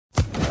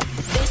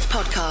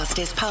podcast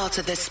is part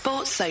of the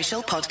Sports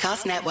Social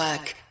Podcast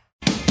Network.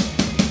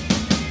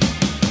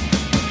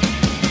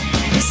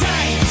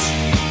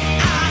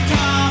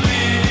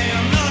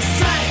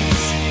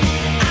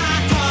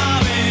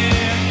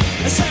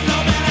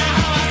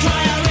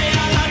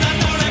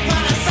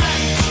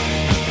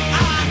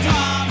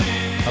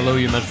 Hello,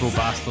 you miserable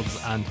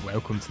bastards, and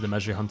welcome to the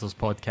Misery Hunters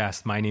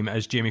podcast. My name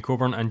is Jamie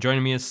Coburn, and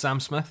joining me is Sam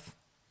Smith.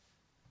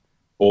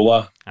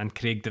 Hola. And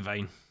Craig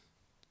Devine.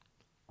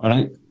 All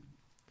right.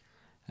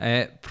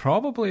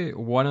 Probably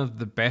one of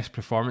the best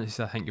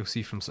performances I think you'll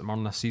see from St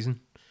Mirren this season,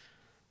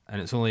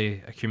 and it's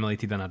only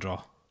accumulated in a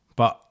draw.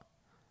 But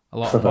a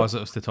lot of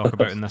positives to talk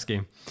about in this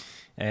game.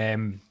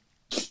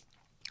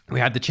 We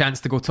had the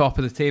chance to go top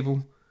of the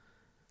table.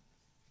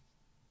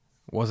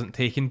 Wasn't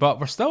taken,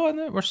 but we're still in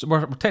it.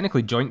 We're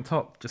technically joint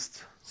top.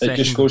 It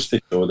just goes to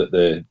show that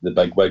the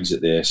big wigs at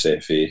the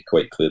SFA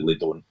quite clearly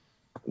don't.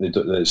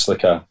 It's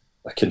like a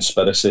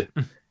conspiracy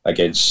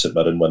against St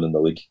Mirren winning the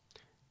league.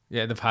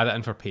 Yeah, they've had it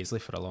in for Paisley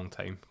for a long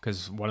time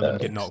because one of them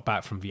get knocked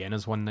back from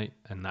Vienna's one night,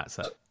 and that's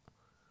it.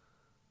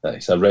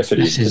 It's a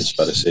referee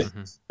conspiracy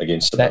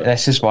against St Mirren.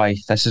 This is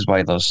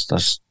why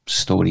there's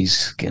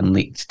stories getting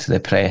leaked to the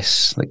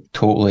press, like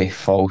totally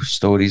false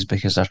stories,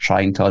 because they're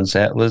trying to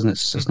unsettle us, and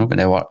it's not going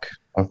to work.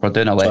 We're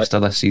doing a Leicester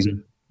this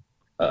season.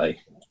 Aye,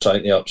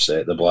 trying to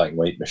upset the black and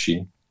white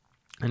machine.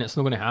 And it's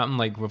not going to happen.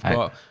 Like we're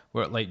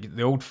like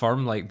the Old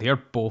Firm, like they're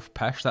both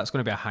pish. That's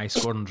going to be a high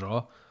scoring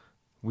draw.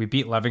 We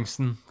beat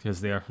Livingston because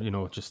they're,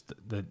 just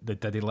the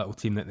diddy little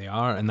team that they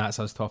are, and that's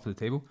us top of the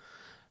table.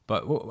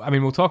 But I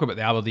mean, we'll talk about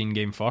the Aberdeen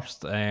game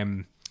first.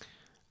 And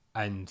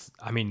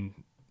I mean,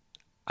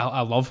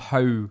 I love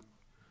how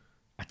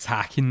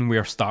attacking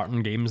we're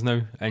starting games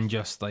now, and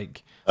just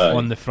like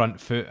on the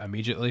front foot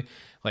immediately.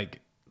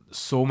 Like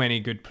so many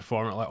good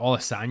performances. Like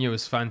Olasanya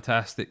was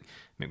fantastic.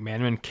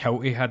 McMenamin,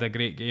 Kilty had a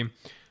great game.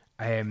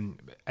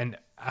 And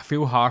I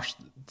feel harsh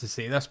to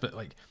say this, but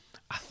like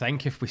I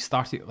think if we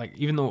started, like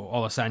even though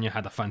Olasanya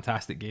had a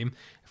fantastic game,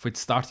 if we'd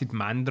started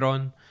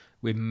Mandron,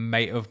 we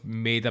might have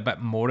made a bit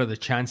more of the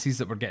chances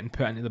that were getting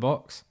put into the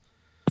box.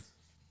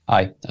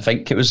 Aye, I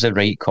think it was the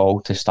right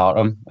call to start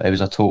him. It was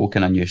a total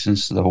kind of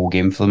nuisance the whole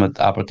game for them.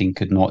 Aberdeen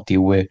could not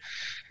deal with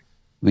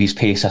his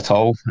pace at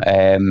all.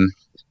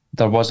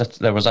 There was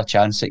a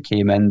chance that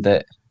came in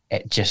that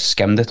it just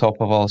skimmed the top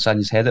of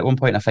Olasanya's head at one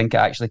point. I think it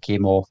actually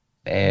came off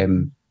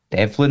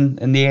Devlin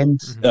in the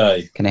end.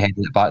 Aye. Kind of headed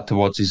it back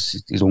towards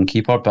his own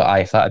keeper. But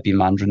if that had been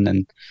Mandron,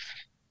 then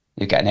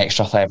you get an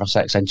extra 5 or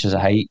 6 inches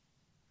of height.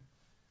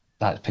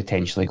 That's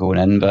potentially going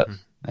in, but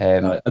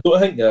I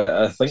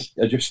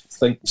just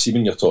think, see,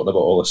 when you're talking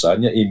about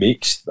Olasanya, he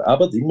makes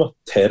Aberdeen were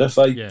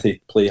terrified to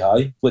play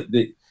high. Like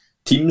the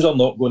teams are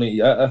not going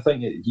to. I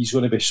think he's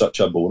going to be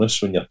such a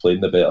bonus when you're playing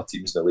the better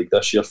teams in the league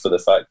this year, for the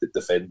fact that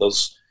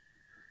defenders,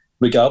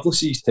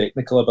 regardless of his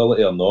technical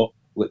ability or not,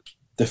 like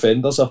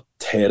defenders are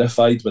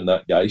terrified when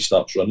that guy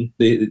starts running.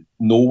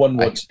 No one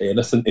wants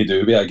anything to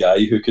do with a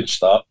guy who can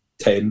start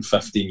 10,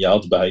 15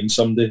 yards behind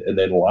somebody and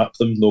then lap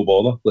them, no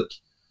bother. Like.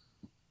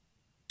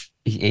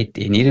 He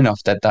near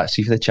enough did that.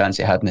 See for the chance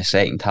he had in the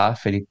second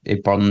half, he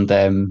burned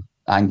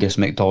Angus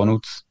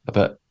MacDonald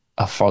about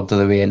a third of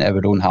the way into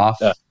our own half,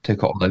 took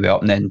it all the way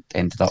up, and then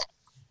ended up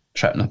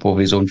tripping up over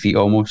his own feet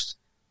almost.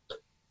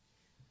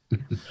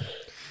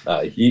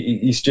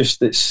 He's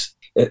just it's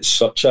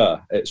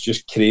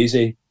just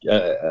crazy.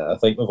 I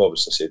think we've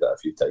obviously said that a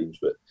few times,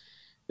 but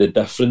the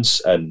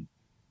difference in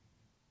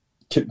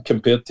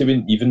compared to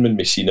when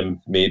we seen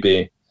him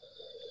maybe.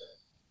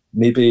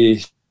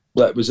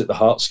 That was at the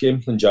Hearts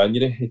game in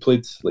January. He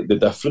played, like, the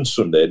difference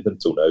from then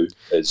until now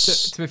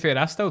is. To be fair,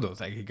 I still don't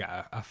think he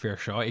got a fair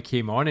shot. He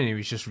came on and he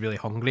was just really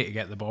hungry to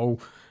get the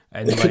ball.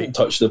 And he couldn't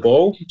touch the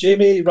ball.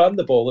 Jamie ran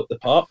the ball at the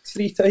park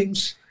 3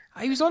 times.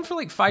 He was on for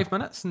like 5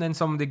 minutes and then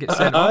somebody gets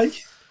sent off.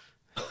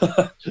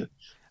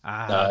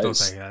 I don't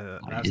think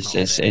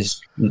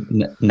it's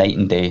night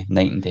and day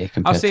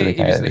compared to the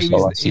guy that we saw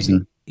last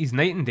season. He's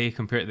night and day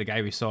compared to the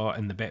guy we saw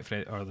in the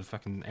Betfred or the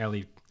fucking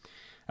early.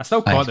 I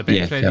still call it the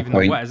Betfred, even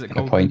though what is it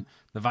called?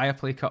 The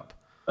Viaplay Cup.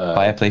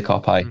 Viaplay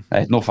Cup,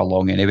 not for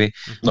long anyway.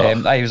 No.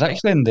 I was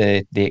actually in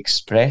the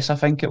Express, I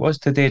think it was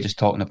today, just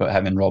talking about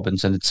him and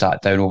Robinson had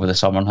sat down over the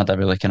summer and had a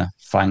really kind of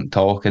frank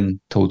talk and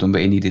told him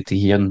what he needed to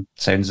hear. And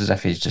sounds as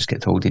if he's just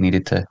get told he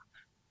needed to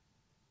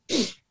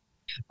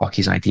fuck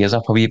his ideas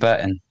up a wee bit,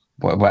 and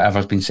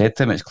whatever's been said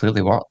to him, it's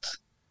clearly worked.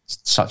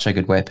 It's such a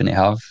good weapon to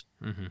have.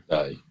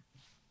 Aye.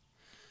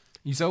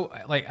 So,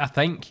 like, I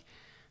think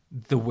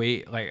the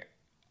way, like,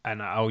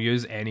 and I'll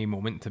use any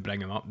moment to bring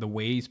him up, the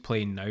way he's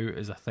playing now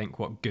is, I think,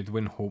 what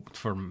Goodwin hoped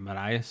for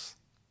Marias.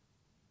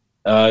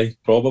 Aye,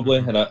 probably.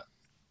 And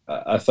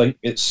I think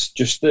it's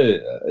just the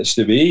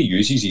way he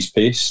uses his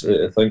pace.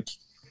 I think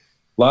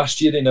last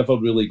year he never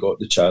really got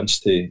the chance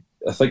to.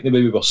 I think the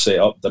way we were set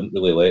up didn't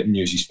really let him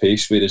use his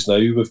pace, whereas now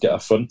we've got a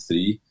front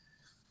three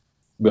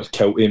where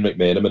Kilty and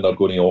McMenamin are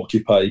going to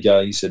occupy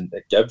guys, and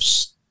it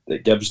gives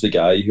whoever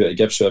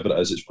it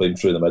is that's playing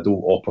through the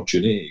middle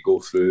opportunity to go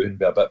through and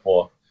be a bit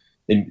more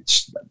in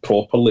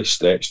properly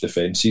stretched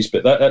defences.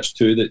 But that's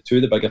two of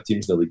the bigger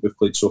teams in the league we've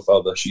played so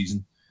far this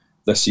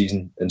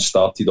season, and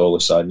started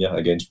Olasanya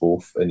against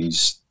both, and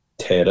he's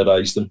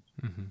terrorised them,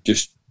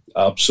 just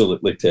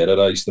absolutely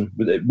terrorised them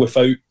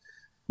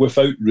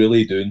without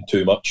really doing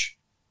too much.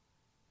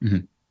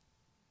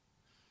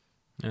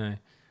 I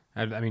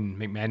mean,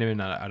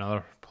 McMenamin,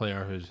 another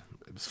player who's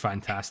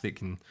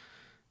fantastic, and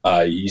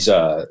that's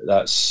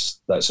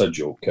a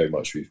joke how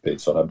much we've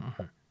paid for him.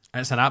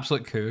 It's an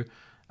absolute coup,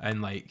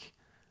 and like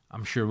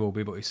I'm sure we'll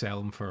be able to sell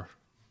him for.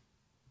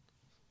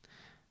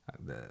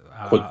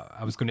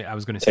 I was going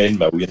to say 10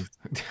 million.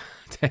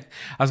 I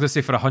was going to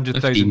say for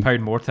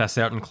 £100,000 more to a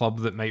certain club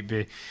that might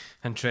be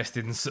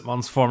interested in St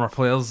Mirren's former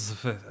players.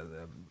 If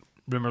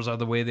rumours are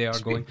the way they are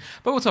going,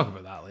 but we'll talk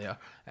about that later.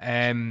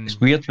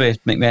 It's weird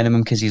with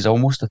McMenamin because he's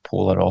almost the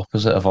polar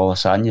opposite of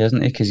Olasanya,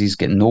 isn't he? Because he's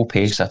got no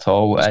pace at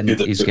all, and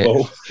he's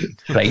got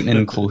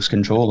frightening close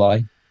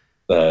control.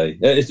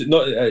 It's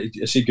not. I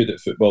say good at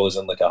football as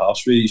in like a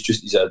harsh way.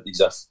 He's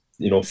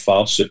a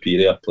far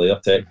superior player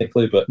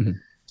technically, but.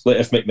 Like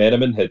if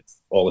McMenamin had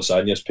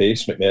Olasanya's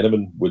pace,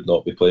 McMenamin would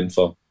not be playing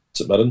for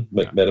St Mirren.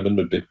 McMenamin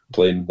would be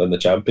playing in the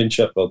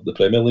Championship or the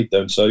Premier League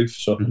down south.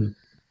 So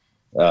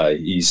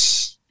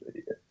he's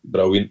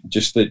brilliant.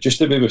 Just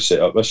the way we've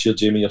set up this year,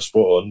 Jamie, you're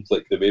spot on.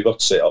 Like the way we're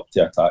set up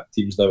to attack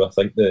teams now, I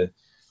think they're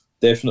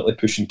definitely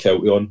pushing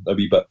Kelty on a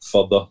wee bit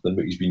further than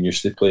what he's been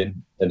used to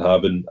playing, and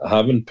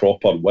having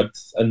proper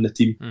width in the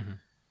team.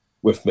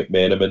 With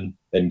McMenamin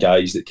and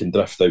guys that can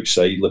drift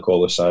outside like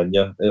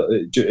Olasanya,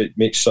 it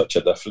makes such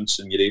a difference,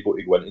 and you're able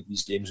to go into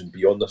these games and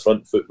be on the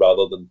front foot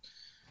rather than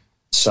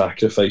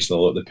sacrificing a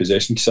lot of the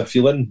possession. Because I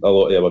feel in a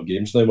lot of our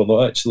games now,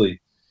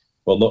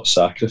 we're not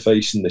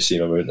sacrificing the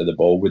same amount of the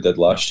ball we did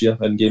last year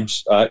in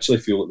games. I actually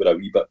feel like we're a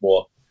wee bit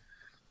more.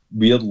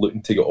 We're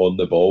looking to get on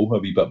the ball a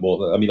wee bit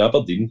more. I mean,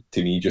 Aberdeen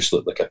to me just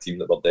looked like a team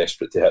that were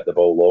desperate to hit the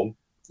ball long.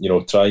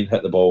 Try and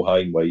hit the ball high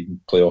and wide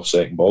and play off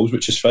second balls,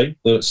 which is fine.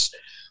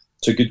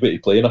 It's a good way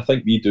to play, and I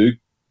think we do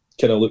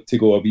kind of look to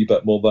go a wee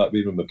bit more that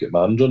way when we've got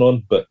Mandron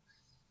on. But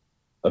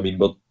I mean,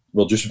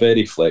 we're just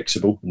very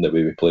flexible in the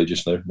way we play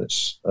just now.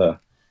 It's a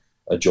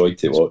joy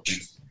to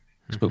watch.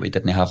 That's what we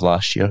didn't have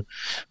last year,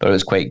 but it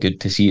was quite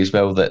good to see as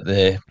well that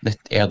the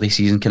early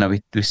season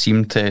we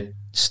seemed to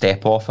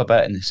step off a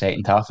bit in the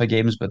second half of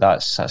games, but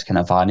that's kind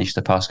of vanished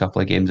the past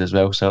couple of games as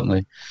well.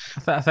 Certainly,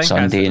 I think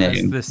Sunday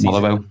and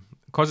Motherwell.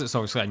 Because it's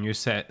obviously a new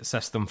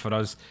system for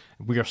us,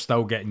 we are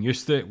still getting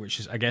used to it,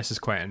 which I guess is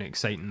quite an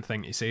exciting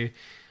thing to say.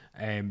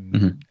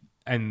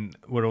 And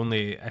we're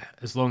only,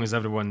 as long as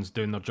everyone's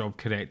doing their job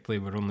correctly,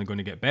 we're only going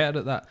to get better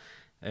at that.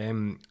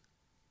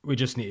 We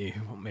just need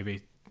to maybe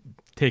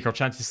take our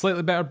chances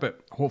slightly better, but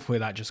hopefully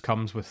that just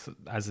comes with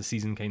as the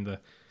season kind of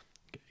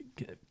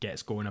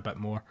gets going a bit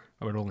more.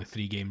 We're only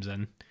 3 games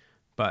in,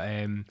 but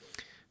I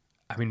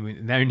mean, we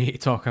now need to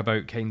talk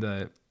about kind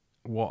of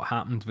what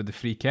happened with the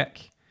free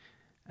kick.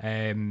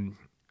 I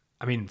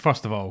mean,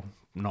 first of all,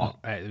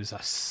 it was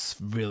a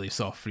really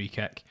soft free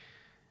kick.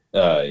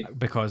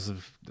 Because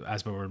of,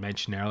 as we were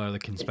mentioning earlier, the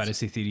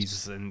conspiracy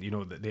theories and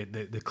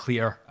the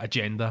clear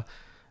agenda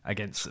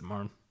against St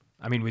Mirren.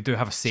 I mean, we do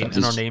have a saint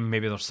in our name.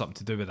 Maybe there's something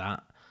to do with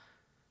that.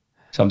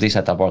 Somebody's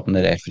had a word in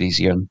the referee's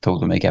ear and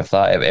told them to give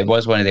that. It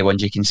was one of the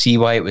ones you can see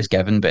why it was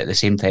given, but at the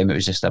same time, it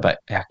was just a bit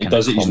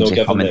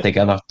clumsy coming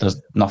together.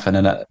 There's nothing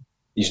in it.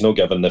 He's not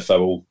given the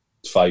foul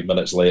 5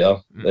 minutes later,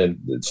 and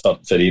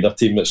for either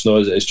team, it's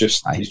not. It's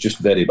just he's just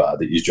very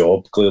bad at his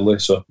job, clearly.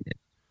 So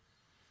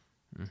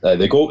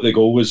the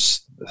goal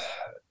was.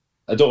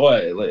 I don't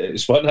know.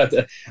 It's one. I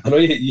know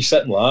you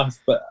sit and laugh,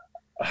 but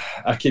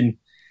I think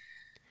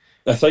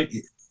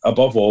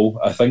above all,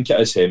 I think it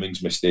is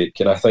Hemming's mistake,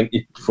 and I think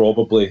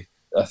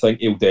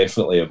he'll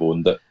definitely have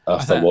owned it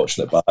after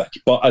watching it back.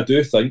 But I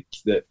do think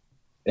that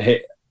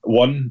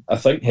I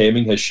think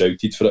Hemming has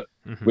shouted for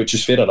it, which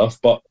is fair enough,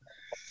 but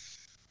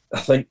I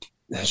think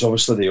there's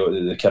obviously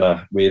the kind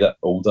of way that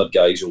older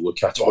guys will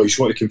look at, he's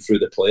got to come through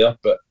the player,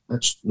 but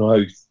it's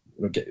not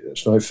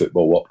how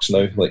football works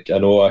now. Like, I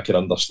know I can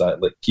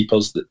understand, like,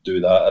 keepers that do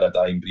that are a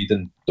dying breed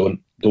and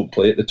don't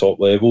play at the top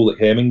level like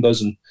Hemming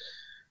does, and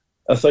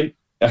I think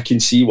I can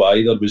see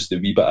why there was the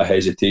wee bit of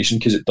hesitation,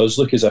 because it does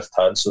look as if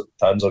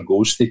Tanser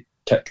goes to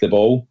kick the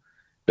ball,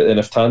 but then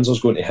if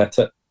Tanser's going to hit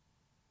it,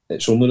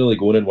 it's only really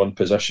going in one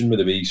position with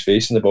the way he's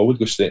facing the ball, would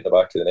go straight in the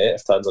back of the net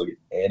if Tanser get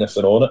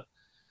anything on it.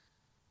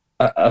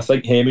 I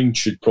think Hemming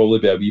should probably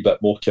be a wee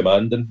bit more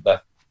commanding.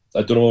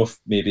 I don't know if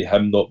maybe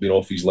him not being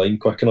off his line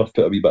quick enough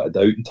put a wee bit of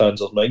doubt in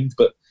Tanser's mind,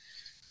 but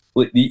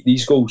like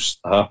these goals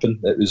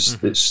happen.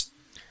 It's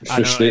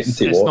frustrating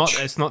to watch.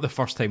 It's not the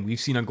first time we've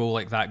seen a goal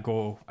like that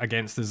go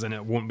against us, and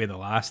it won't be the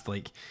last.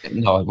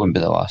 No, it won't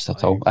be the last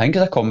at all. I think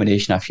it's a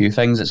combination of a few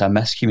things. It's a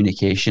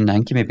miscommunication. I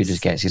think he maybe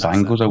just gets his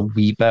angles a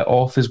wee bit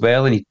off as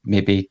well, and he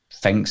maybe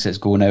thinks it's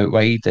going out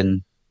wide,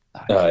 and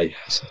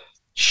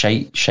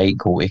shite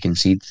goal to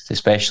concede,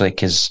 especially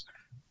because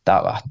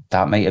that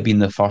might have been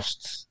the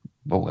first.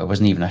 Well, it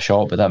wasn't even a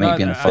shot, but that might have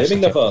been the first.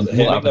 Hemming never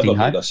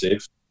made a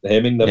save.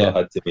 Hemming never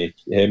had to make.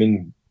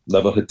 Hemming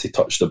never had to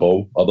touch the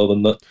ball other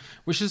than that.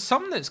 Which is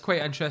something that's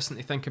quite interesting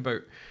to think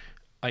about.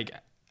 Like,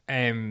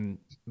 again,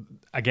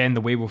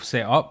 the way we've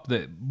set up,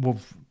 that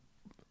we've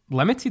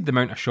limited the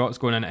amount of shots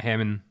going in at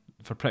Hemming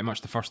for pretty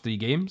much the first 3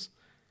 games,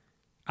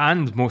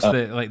 and most of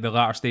the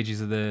latter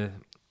stages of the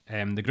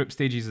group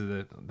stages of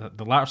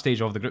the latter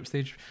stage of the group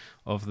stage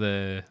of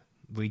the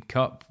League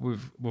Cup.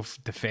 We've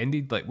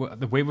defended, like,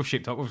 the way we've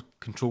shaped up. We've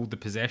controlled the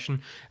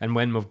possession, and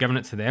when we've given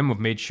it to them, we've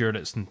made sure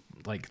it's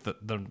like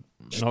that they're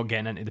not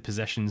getting into the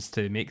positions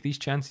to make these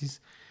chances.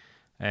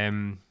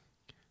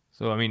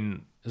 So I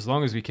mean, as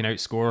long as we can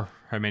outscore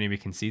how many we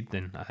concede,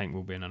 then I think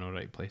we'll be in an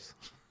alright place.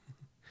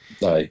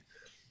 Aye.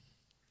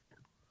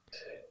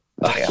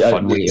 A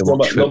fun way to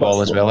watch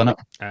football as well, isn't it?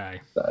 Aye.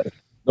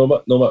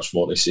 Not much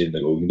more to say in the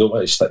goal. You don't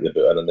want to stick your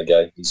boot in the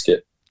guy. He's got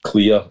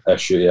clear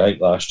issue. I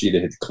think last year he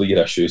had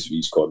clear issues with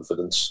his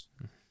confidence,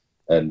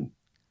 and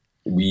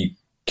we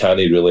can't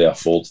really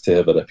afford to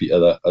have a repeat of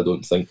that. I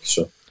don't think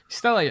so.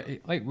 Still,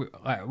 like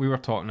we were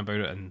talking about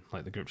it in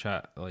like the group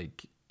chat.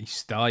 Like, he's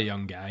still a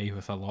young guy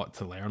with a lot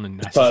to learn, and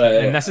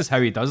this is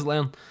how he does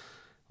learn.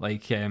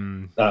 Like,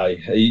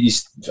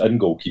 he's in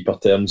goalkeeper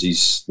terms.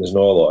 There's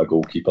not a lot of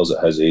goalkeepers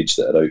at his age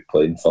that are out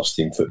playing first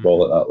team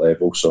football at that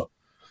level. So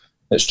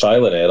it's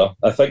trial and error.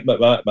 I think my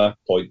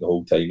point the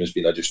whole time has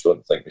been, I just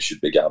don't think we should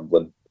be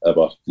gambling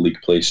our league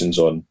placings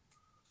on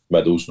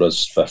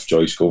Middlesbrough's 5th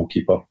choice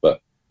goalkeeper.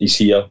 But he's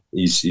here.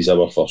 He's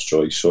our first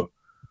choice. So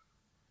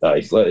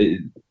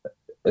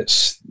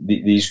it's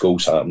these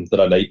goals happen.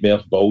 They're a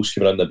nightmare. Balls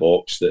coming in the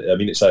box.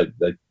 It's a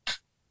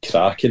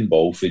cracking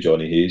ball for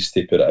Johnny Hayes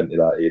to put it into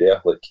that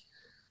area. Like,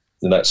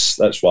 and that's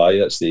why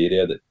that's the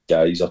area that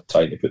guys are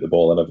trying to put the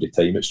ball in every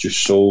time. It's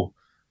just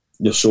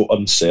you're so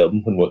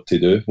uncertain on what to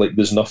do. Like,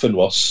 there's nothing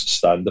worse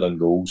standing in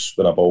goals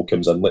when a ball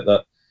comes in like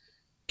that,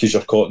 because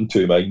you're caught in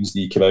 2 minds. Do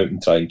you come out and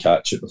try and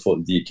catch it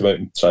do you come out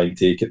and try and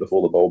take it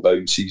before the ball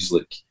bounces?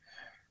 Like,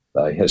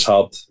 it's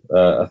hard.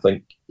 I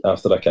think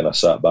after I kind of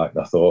sat back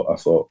and I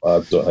thought I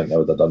don't think I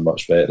would have done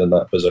much better in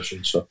that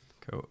position. So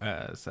cool.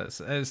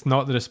 It's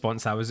not the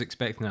response I was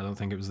expecting. I don't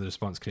think it was the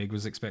response Craig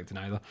was expecting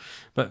either.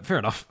 But fair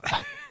enough.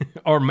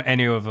 Or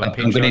any of our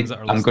patrons that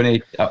are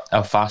listening.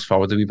 I'll fast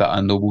forward a wee bit.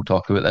 I know we'll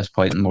talk about this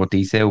point in more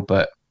detail,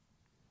 but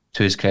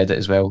to his credit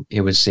as well,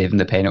 he was saving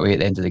the penalty at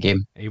the end of the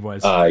game. He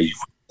was. Aye.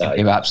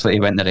 He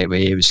absolutely went the right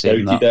way. He was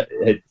saving that.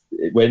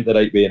 It went the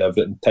right way and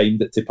everything.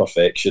 Timed it to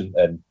perfection,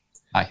 and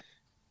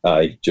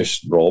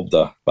just robbed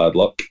a bad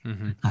luck.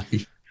 Mm-hmm.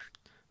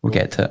 We'll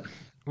get to it.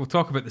 We'll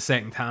talk about the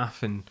second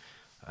half, and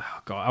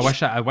oh God,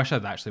 I wish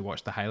I'd actually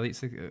watched the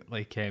highlights.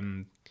 Like,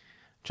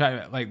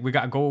 we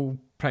got a goal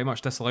pretty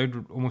much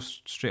disallowed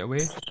almost straight away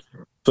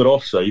for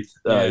offside.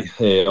 All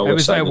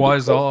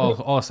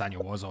Sanya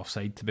was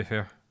offside, to be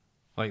fair.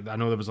 Like, I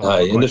know there was a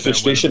lot. And the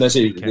frustration is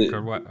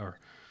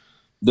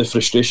the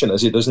frustration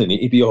is he doesn't need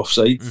to be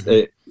offside.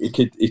 Mm-hmm.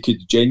 He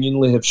could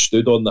genuinely have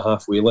stood on the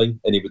halfway line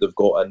and he would have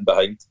got in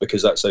behind,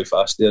 because that's how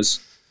fast he is.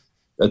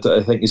 I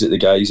think is it the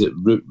guys at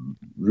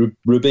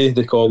Ruby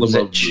they call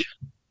him.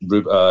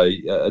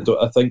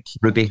 I think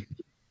Ruby.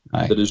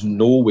 There is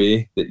no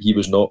way that he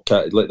was not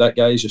like that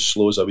guy is as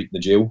slow as a week in the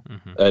jail,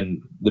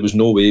 and there was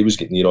no way he was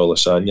getting near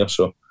Olasanya.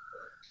 So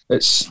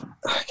it's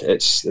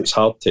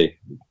hard to,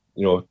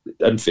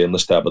 in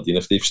fairness to Aberdeen,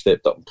 if they've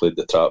stepped up and played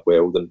the trap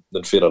well, then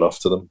fair enough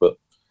to them. But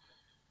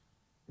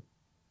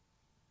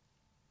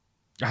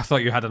I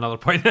thought you had another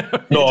point.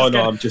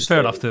 I'm just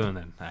fair enough to them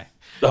then. Aye.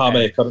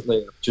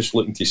 Currently, I'm just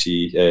looking to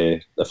see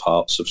if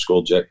Hearts have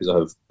scored yet, because I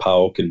have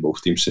PAOK in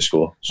both teams to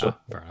score. So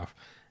fair enough.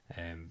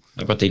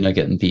 Aberdeen are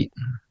getting beat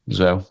as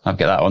well. I've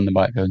got that on the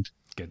background.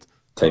 Good.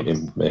 Time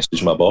to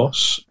message my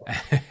boss.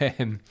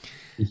 And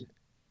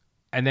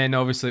then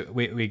obviously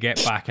we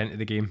get back into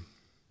the game,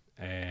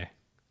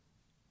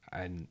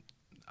 and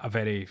a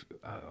very.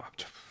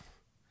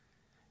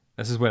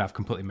 This is where I've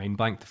completely mind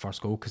blanked the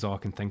first goal, because all I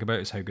can think about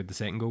is how good the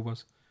second goal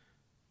was.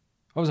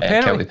 Oh, it was a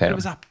penalty. It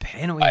was a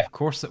penalty. Of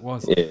course it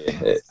was.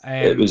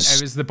 It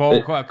was the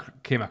ball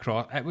came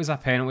across. It was a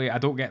penalty. I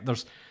don't get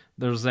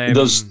there's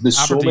Aberdeen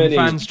so many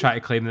fans try to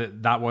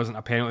claim that wasn't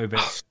a penalty,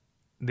 but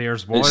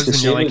theirs was,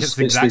 and you're like, it's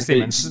the exact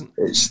same incident.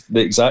 It's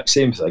the exact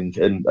same thing,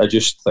 and I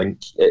just think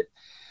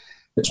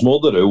it's more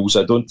the rules.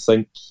 I don't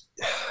think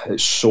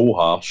it's so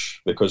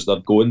harsh, because they're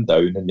going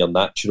down, and your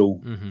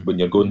natural when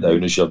you're going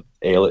down is your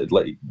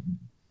like,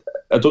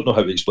 I don't know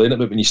how to explain it,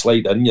 but when you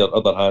slide in, your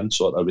other hand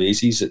sort of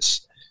raises.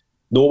 It's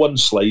no one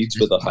slides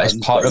with their hands.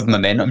 It's part of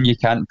momentum. You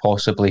can't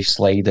possibly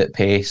slide at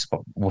pace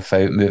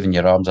without moving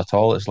your arms at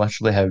all. It's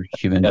literally how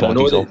human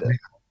bodies operate.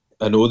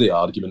 I know the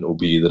argument will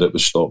be that it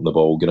was stopping the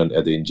ball going into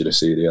a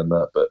dangerous area and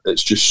that, but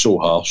it's just so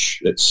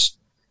harsh. It's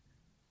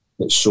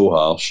so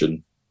harsh,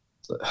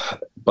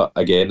 but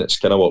again, it's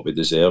kind of what we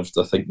deserved.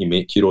 I think you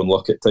make your own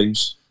luck at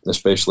times,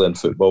 especially in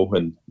football,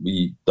 and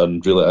we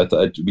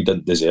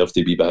didn't deserve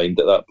to be behind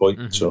at that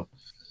point. So,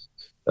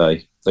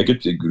 I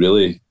could be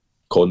really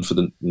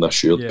confident and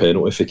assured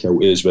penalty for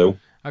Kiltie as well.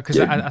 Because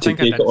I think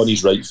take it on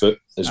his right foot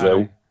as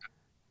well.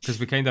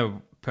 Because we kind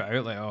of put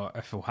out like,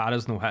 if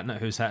O'Hara's not hitting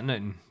it, who's hitting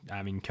it? And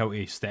I mean,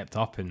 Kiltie stepped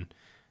up and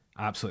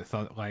absolutely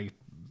thought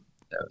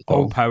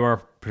all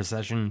power,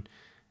 precision,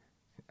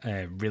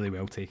 really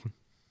well taken.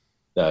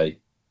 Aye,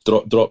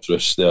 dropped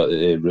Roos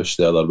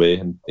the other way,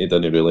 and he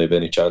didn't really have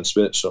any chance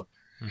with it. So,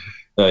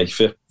 aye,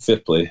 fair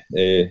play.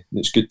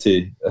 It's good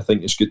to. I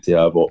think it's good to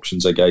have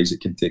options of guys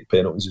that can take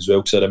penalties as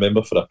well. Because I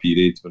remember for a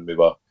period when we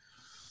were,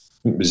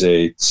 I think it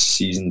was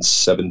season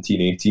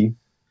 17-18.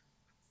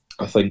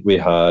 I think we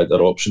had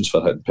our options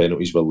for hitting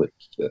penalties were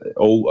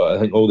I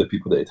think all the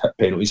people that had hit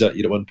penalties that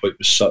year at one point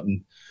was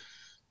Sutton,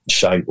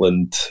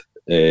 Shankland,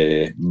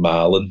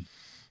 Mallon,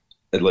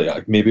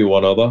 and maybe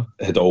one other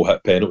had all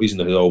hit penalties and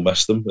they had all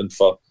missed them. And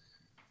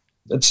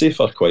I'd say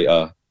for quite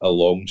a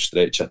long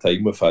stretch of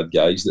time, we've had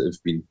guys that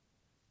have been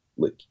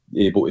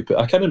able to put.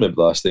 I can't remember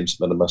the last time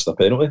someone missed a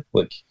penalty.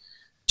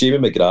 Jamie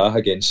McGrath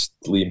against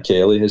Liam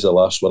Kelly is the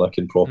last one I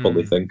can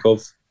properly think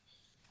of.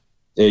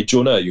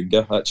 Jonah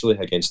Ayunga actually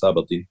against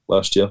Aberdeen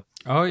last year.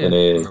 Oh yeah,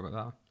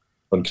 and,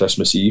 on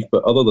Christmas Eve.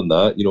 But other than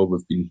that,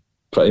 we've been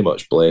pretty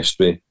much blessed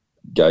with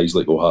guys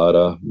like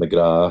O'Hara,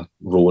 McGrath,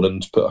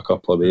 Ronan's put a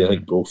couple away. I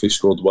think Brophy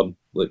scored one.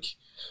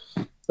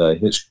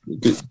 It's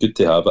good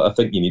to have it. I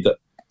think you need it.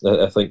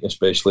 I think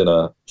especially in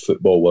a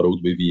football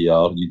world with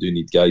VAR, you do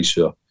need guys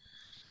who are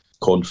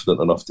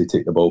confident enough to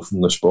take the ball from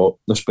the spot,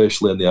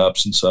 especially in the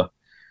absence of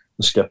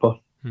the skipper.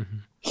 Mm-hmm.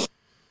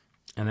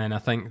 And then I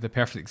think the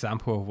perfect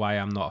example of why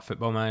I'm not a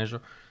football manager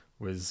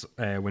was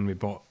when we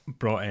brought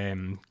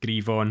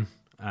Grieve on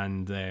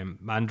and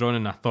Mandron,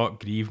 and I thought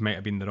Grieve might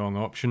have been the wrong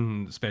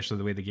option, especially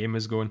the way the game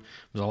was going. There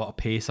was a lot of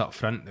pace up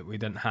front that we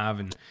didn't have,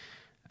 and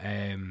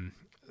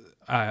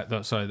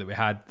that we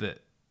had that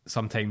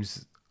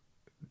sometimes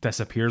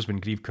disappears when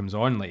Grieve comes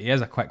on. He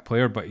is a quick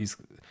player, but he's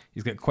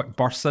got quick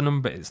bursts in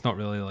him, but it's not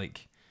really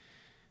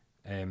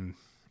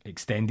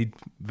extended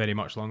very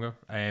much longer.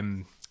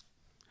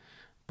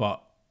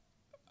 But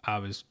I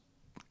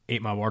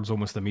ate my words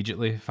almost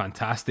immediately.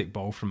 Fantastic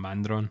ball from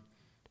Mandron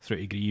through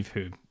to Grieve,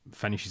 who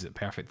finishes it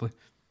perfectly.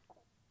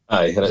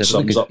 Aye, and it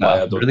sums up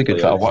why I don't really good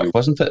bit of work,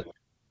 wasn't it?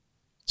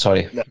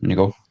 Sorry, you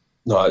go.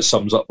 No, it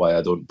sums up why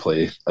I don't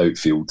play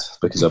outfield,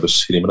 because I was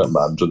screaming at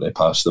Mandron to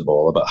pass the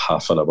ball about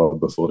half an hour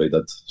before he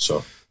did.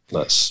 So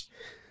that's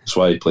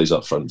why he plays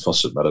up front for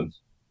St Mirren.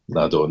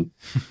 I don't.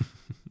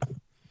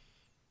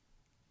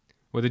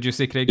 What did you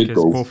say, Craig?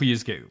 Because both of you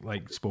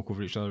spoke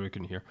over each other, we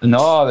couldn't hear.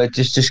 No,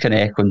 just kind of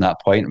echoing that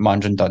point.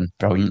 Mandron done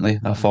brilliantly.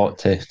 I thought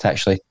to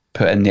actually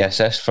put in the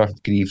assist for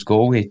Grieve's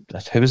goal.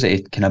 Who was it?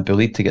 He kind of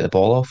bullied to get the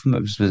ball off him.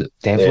 Was it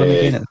Devlin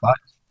again at the back?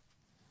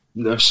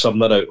 There's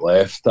someone out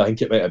left. I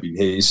think it might have been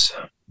Hayes.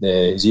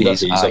 It's either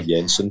Hayes or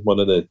Jensen, one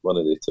of the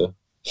two.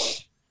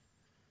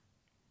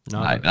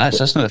 No,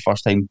 that's not the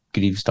first time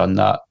Grieve's done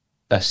that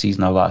this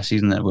season or last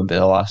season. It wouldn't be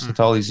the last at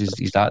all. He's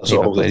that type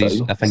of player.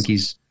 I think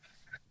he's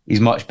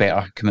much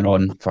better coming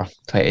on for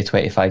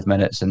 20-25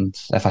 minutes, and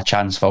if a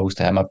chance falls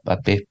to him,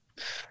 I'd be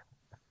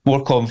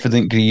more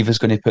confident Grieve is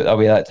going to put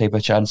away that type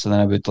of chance than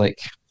I would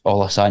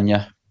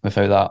Olasanya,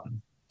 without that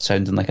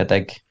sounding like a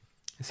dig.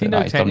 Is he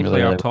now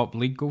technically our top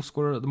league goal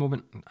scorer at the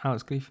moment,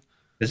 Alex Grieve?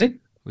 Is he?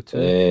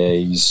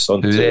 He's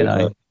on 2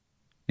 now.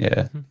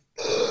 Yeah.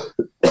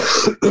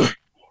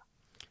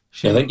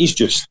 I think he's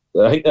just.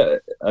 I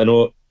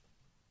know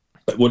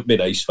it wouldn't be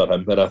nice for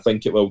him, and I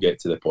think it will get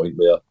to the point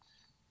where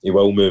he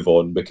will move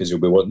on because he'll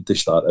be wanting to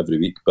start every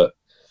week. But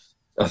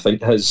I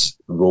think his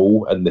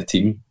role in the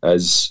team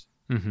is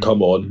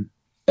come on,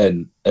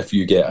 and if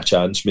you get a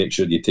chance, make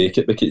sure you take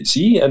it. Because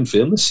in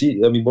fairness,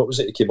 what was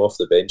it? He came off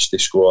the bench to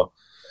score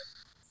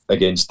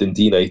against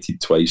Dundee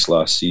United twice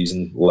last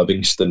season.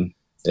 Livingston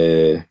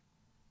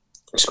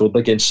scored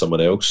against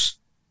someone else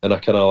in a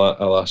kind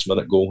of a last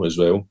minute goal as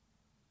well.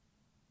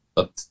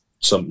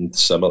 Something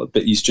similar,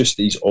 but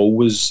he's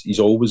always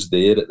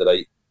there at the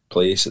right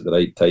place at the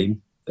right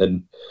time.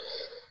 And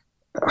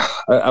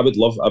I would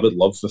love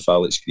if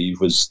Alex Grieve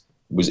was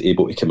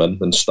able to come in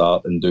and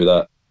start and do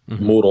that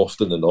more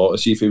often than not.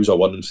 See if he was a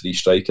 1-3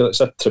 striker. It's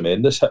a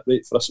tremendous hit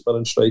rate for a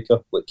St striker.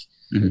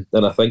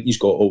 And I think he's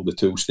got all the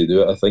tools to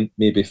do it. I think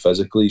maybe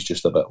physically he's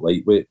just a bit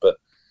lightweight, but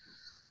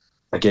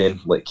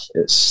again,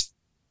 it's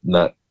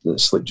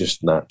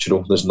just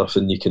natural. There's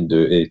nothing you can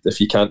do if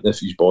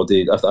his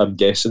body. I'm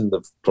guessing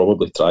they've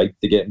probably tried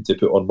to get him to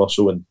put on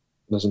muscle, and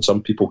listen,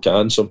 some people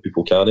can, some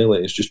people can't.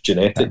 It's just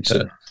genetics.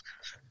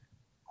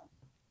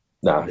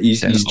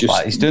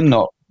 He's doing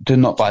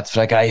not bad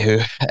for a guy who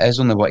is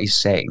only his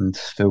second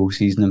full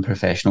season in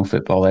professional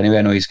football. Anyway,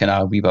 I know he's kind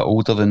of a wee bit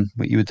older than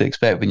what you would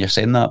expect when you're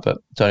saying that. But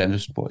sorry, I'm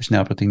just watching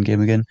the Aberdeen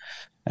game again.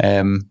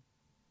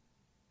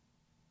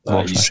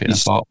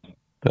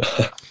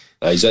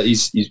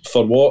 He's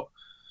for what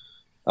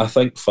I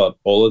think for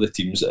all of the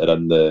teams that are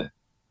in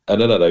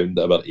and around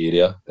our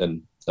area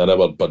and in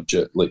our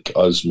budget, like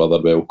us,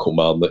 Motherwell,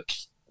 Kilmarnock,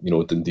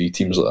 Dundee,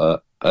 teams like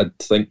that. I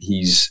think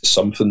he's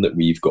something that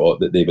we've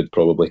got that they would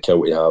probably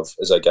kill to have,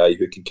 as a guy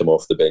who can come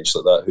off the bench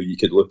like that, who you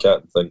could look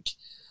at and think,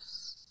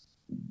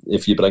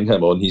 if you bring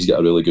him on, he's got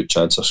a really good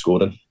chance of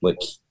scoring.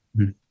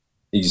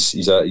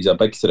 He's a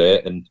big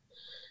threat, and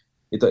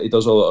he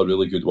does a lot of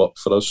really good work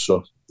for us.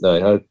 So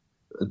I'd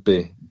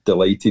be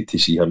delighted to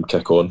see him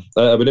kick on.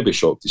 I wouldn't be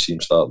shocked to see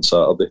him start on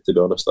Saturday, to be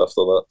honest,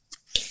 after that.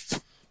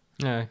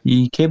 Yeah.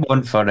 He came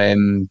on for,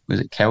 was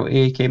it Kelty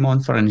he came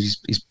on for, and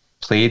he's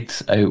played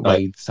out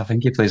wide. I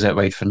think he plays out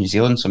wide for New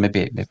Zealand, so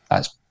maybe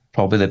that's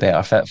probably the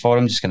better fit for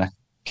him, just going to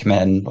come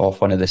in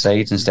off one of the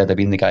sides instead of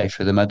being the guy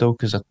through the middle,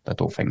 because I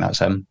don't think that's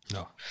him.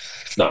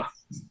 No.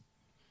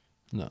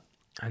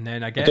 And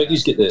then I think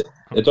he's got the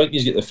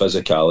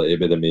physicality to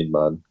be the main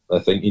man. I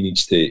think he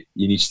needs to,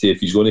 if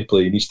he's going to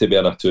play, he needs to be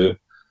in a 2.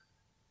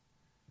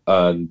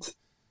 And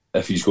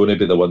if he's going to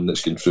be the one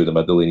that's going through the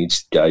middle, he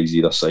needs guys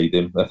either side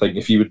him. I think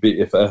if he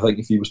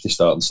was to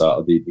start on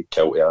Saturday, it'd be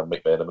Kelty and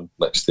McMenamin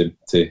next to him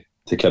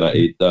to kind of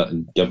aid that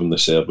and give him the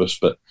service.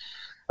 But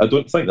I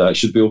don't think that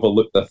should be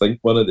overlooked. I think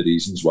one of the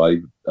reasons why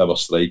our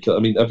striker, I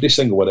mean, every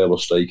single one of our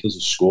strikers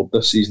has scored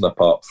this season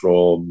apart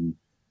from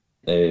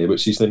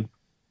what's his name?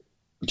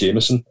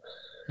 Jameson.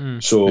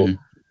 So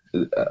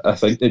I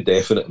think the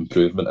definite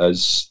improvement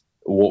is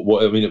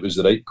what I mean, it was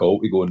the right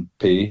call to go and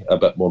pay a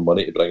bit more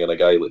money to bring in a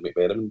guy like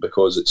McMenamin,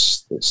 because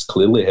it's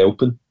clearly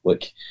helping.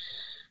 Like,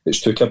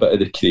 it's took a bit of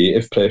the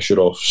creative pressure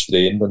off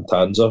Strain and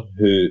Tanser,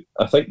 who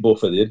I think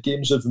both of their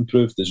games have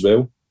improved as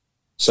well,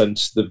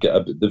 since we're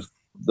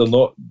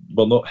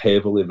not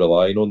heavily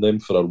relying on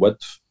them for our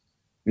width.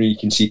 You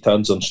can see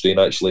Tanser and Strain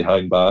actually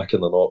hang back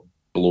and they're not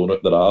blowing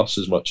out their arse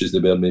as much as they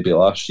were maybe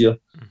last year.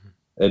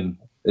 And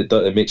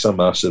it makes a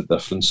massive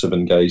difference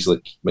having guys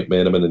like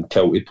McMenamin and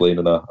Kelty playing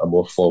in a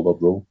more forward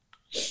role.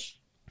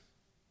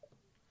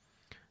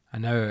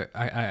 And now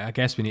I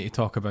guess we need to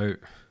talk about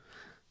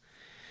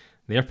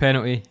their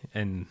penalty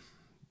and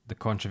the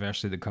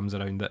controversy that comes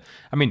around it.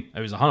 I mean, it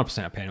was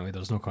 100% a penalty.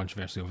 There's no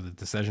controversy over the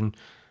decision.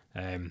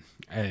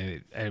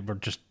 It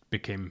just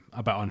became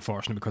a bit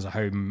unfortunate because of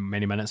how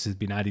many minutes has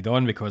been added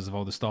on because of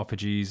all the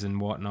stoppages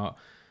and whatnot.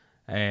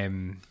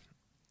 However,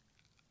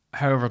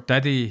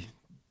 did he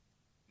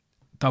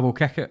double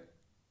hit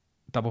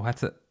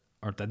it,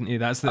 or didn't he?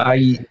 That's the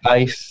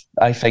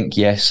I think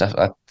yes.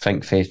 I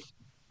think Faith,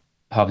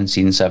 having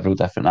seen several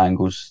different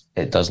angles,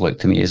 it does look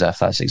to me as if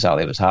that's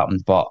exactly what's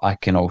happened. But I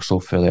can also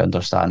fully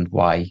understand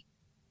why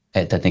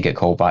it didn't get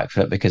called back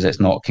for it, because it's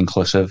not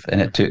conclusive,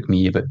 and it took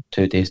me about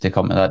 2 days to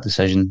come to that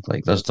decision.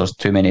 Like, there's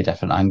too many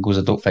different angles.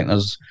 I don't think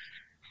there's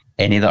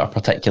any that are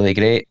particularly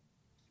great.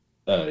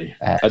 Aye,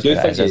 I do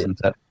think isn't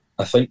it?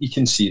 I think you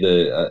can see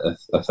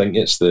I think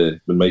it's when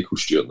Michael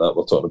Stewart and that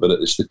we're talking about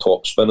it, it's the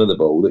top spin of the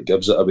ball that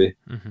gives it away.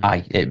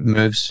 Aye, it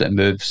moves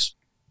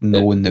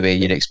knowing the way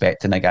you're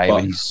expecting a guy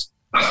when he's...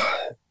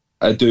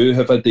 I do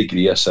have a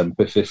degree of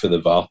sympathy for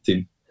the VAR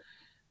team,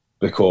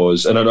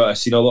 because, and I know I've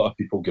seen a lot of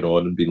people get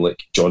on and being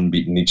like, John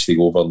Beaton needs to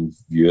go over and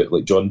view it.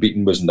 Like, John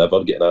Beaton was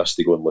never getting asked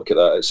to go and look at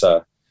that.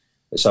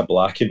 It's a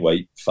black and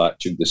white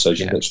factual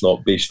decision. Yeah. It's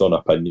not based on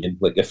opinion.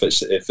 Like, if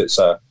it's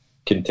a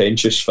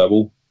contentious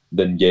foul,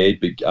 then yeah, you'd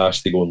be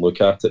asked to go and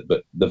look at it.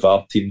 But the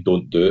VAR team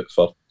don't do it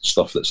for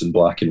stuff that's in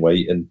black and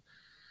white. And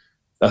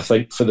I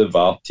think for the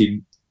VAR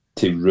team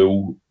to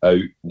rule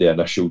out the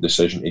initial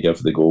decision to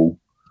give the goal,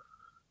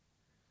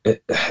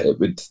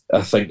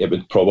 I think it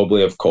would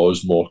probably have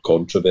caused more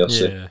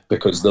controversy,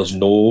 because there is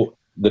no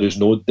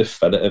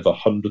definitive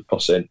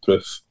 100%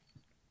 proof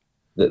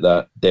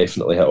that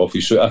definitely hit off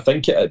you. So I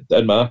think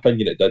in my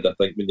opinion it did. I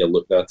think when you're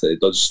looking at it,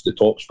 it does. The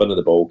top spin of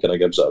the ball kind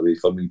of gives it away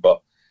for me. But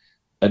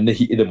in the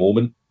heat of the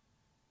moment,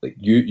 like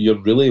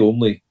you really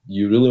only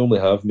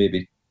have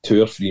maybe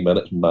 2 or 3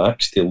 minutes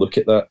max to look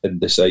at that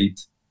and decide.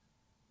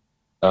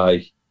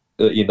 Aye,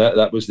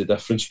 that was the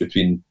difference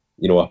between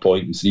a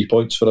point and 3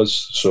 points for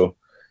us. So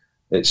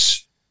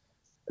it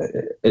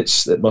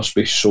must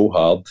be so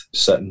hard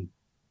sitting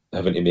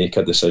having to make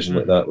a decision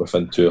like that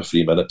within 2 or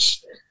 3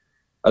 minutes.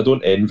 I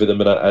don't envy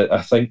them, and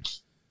I think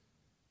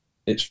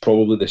it's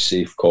probably the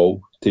safe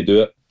call to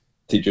do it,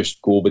 to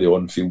just go with the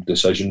on-field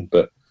decision.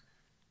 But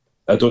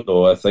I don't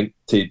know. I think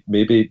to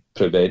maybe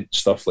prevent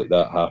stuff like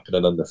that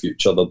happening in the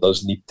future, there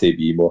does need to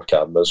be more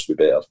cameras with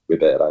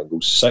better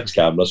angles. 6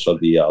 cameras for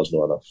VAR is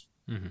not enough.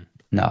 Mm-hmm.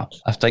 No,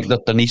 I think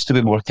that there needs to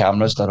be more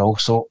cameras. There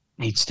also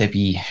needs to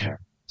be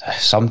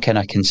some kind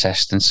of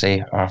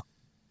consistency or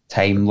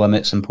time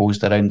limits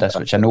imposed around this,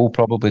 which I know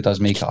probably does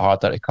make it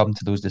harder to come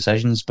to those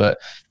decisions. But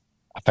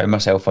I found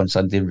myself on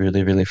Sunday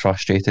really, really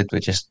frustrated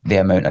with just the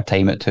amount of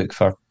time it took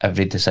for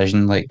every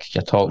decision. Like,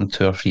 you're talking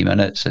 2 or 3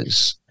 minutes.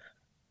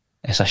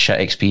 It's a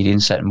shit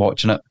experience sitting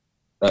watching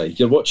it.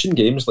 You're watching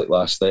games like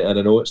last night, and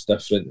I know it's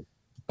different,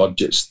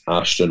 budget's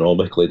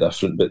astronomically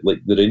different, but like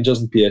the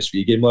Rangers and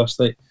PSV game last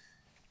night,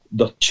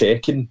 they're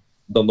checking.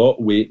 They're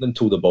not waiting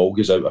until the ball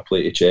goes out of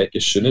play to check.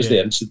 As soon as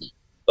the incident,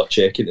 they're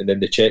checking, and then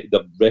they check.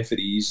 The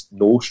referees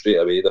know straight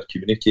away. They're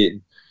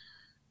communicating.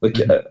 Like,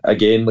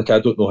 again, like, I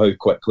don't know how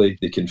quickly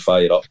they can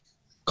fire up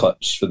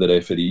clips for the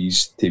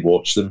referees to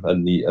watch them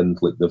in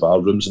like the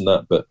VAR rooms and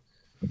that. But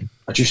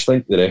I just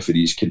think the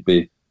referees could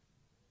be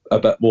a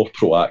bit more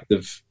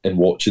proactive in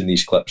watching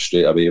these clips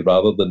straight away,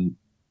 rather than,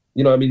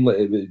 I mean, like,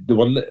 the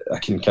one that I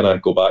can kind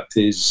of go back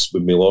to is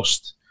when we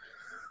lost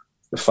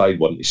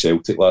 5-1 to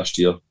Celtic last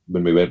year,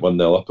 when we went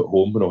 1-0 up at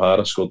home when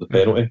O'Hara scored the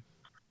penalty.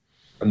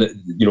 And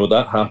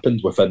that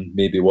happened within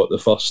maybe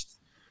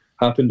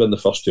happened in the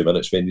first 2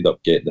 minutes. We ended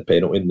up getting the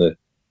penalty in the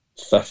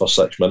 5th or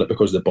 6th minute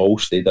because the ball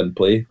stayed in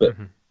play. But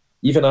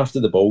even after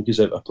the ball goes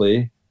out of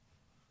play,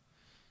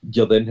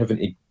 you're then having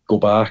to go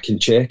back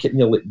and check it, and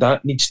you're like,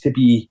 that needs to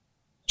be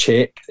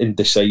checked and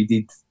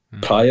decided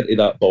prior to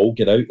that ball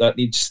getting out.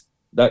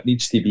 That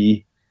needs to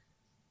be,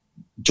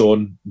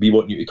 John, we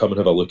want you to come and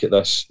have a look at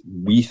this.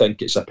 We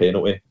think it's a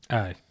penalty.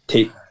 Aye.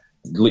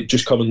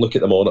 Just come and look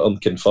at the monitor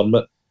and confirm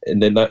it,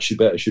 and then it should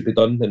be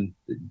done in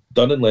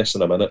less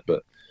than a minute.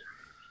 But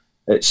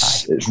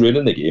it's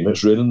ruining the game.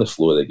 It's ruining the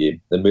flow of the game,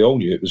 and we all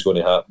knew it was going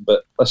to happen.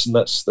 But listen,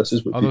 this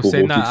is what people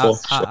voted for.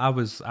 I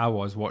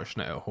was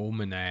watching it at home,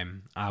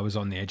 and I was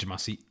on the edge of my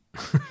seat.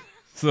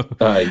 So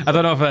I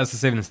don't know if that's the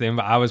same as them,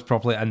 but I was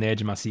probably on the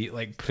edge of my seat,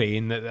 like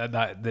praying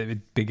that it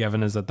would be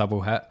given as a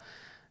double hit.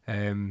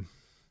 It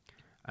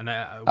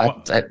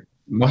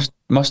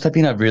must have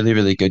been a really,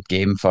 really good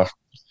game for.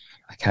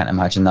 I can't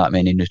imagine that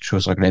many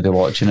neutrals are going to be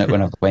watching it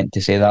when I went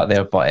to say that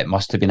there, but it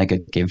must have been a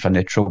good game for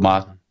neutral.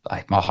 My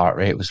heart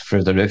rate was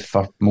through the roof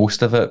for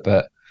most of it,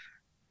 but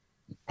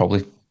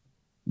probably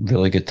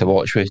really good to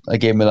watch with a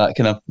game with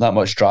that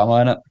much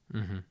drama in it.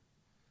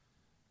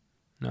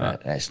 No,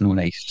 it's no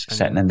nice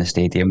sitting in the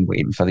stadium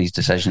waiting for these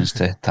decisions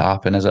to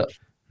happen, is it?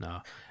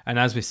 No, and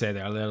as we said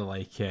earlier,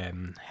 like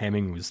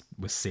Hemming was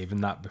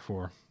saving that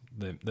before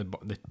the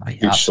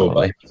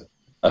absolutely.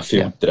 I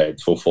feel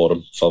dreadful for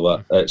him for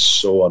that. It's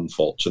so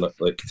unfortunate.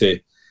 Like to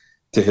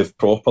have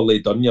properly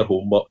done your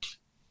homework,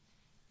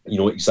 you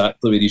know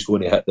exactly where he's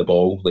going to hit the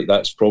ball. Like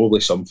that's probably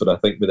something. I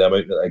think with the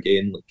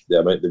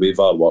amount the way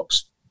VAR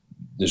works,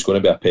 there's going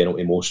to be a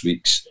penalty most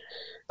weeks.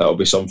 That'll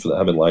be something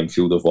that him and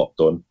Langfield have worked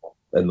on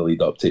in the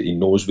lead up to it. He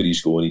knows where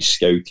he's going. He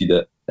scouted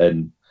it,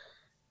 and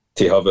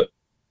to have it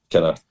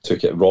kind of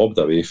took it robbed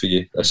away for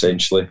you.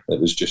 Essentially, it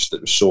was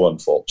so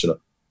unfortunate.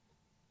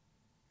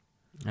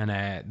 And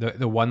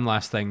the one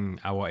last thing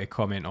I want to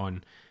comment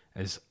on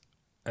is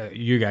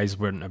you guys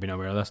wouldn't have been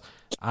aware of this.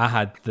 I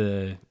had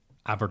the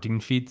Aberdeen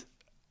feed,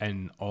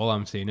 and all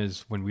I'm saying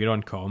is when we're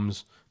on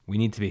comms, we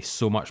need to be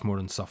so much more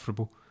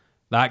insufferable.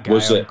 That guy on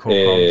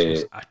comms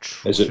was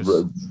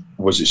atrocious.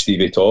 Was it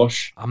Stevie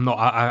Tosh? I'm not.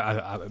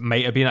 I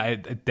might have been.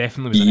 It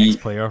definitely was an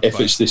ex-player. If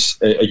it's this,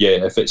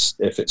 if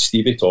it's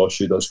Stevie Tosh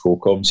who does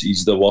co-coms,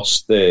 he's the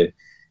worst.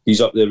 He's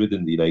up there with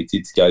the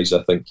United guys,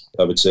 I think,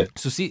 I would say.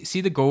 So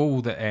see the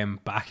goal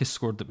that Bacchus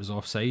scored that was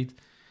offside?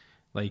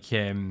 Like,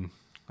 he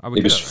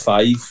was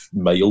 5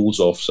 miles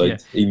offside. Yeah.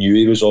 He knew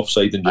he was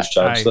offside and just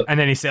chanced it. And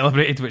then he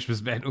celebrated, which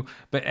was mental.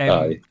 But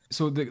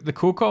so the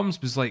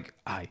co-coms was like,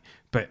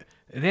 but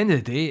at the end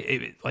of the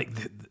day,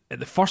 at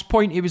the first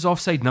point he was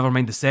offside, never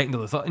mind the second or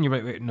the third, and you're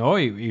like, wait, no,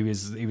 he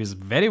was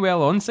very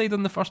well onside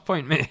on the first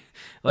point, mate.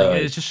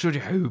 It just showed you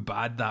how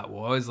bad that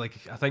was. Like,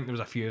 I think there was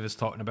a few of us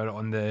talking about it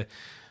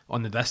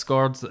on the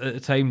Discord at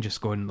the time,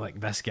 just going like,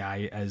 this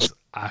guy is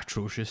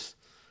atrocious,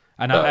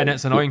 and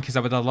it's annoying because I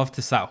would have loved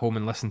to sat home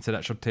and listen to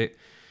Richard Tate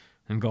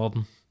and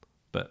Gordon,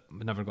 but we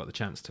never got the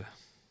chance to.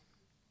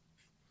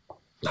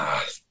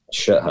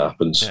 Shit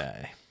happens.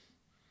 Yeah.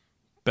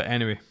 But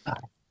anyway,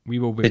 we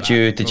will be.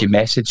 Did you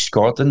message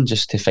Gordon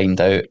just to find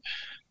out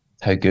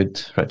how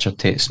good Richard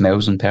Tate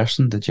smells in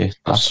person? Did you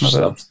ask him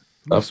about it?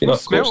 I've been up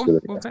close to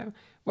it.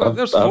 Well,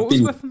 there's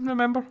photos with him.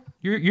 Remember,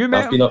 you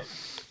met him.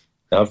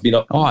 I've been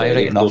up. Oh,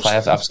 right enough.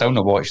 I've still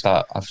not watched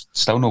that. I've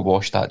still not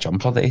watched that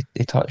jumper that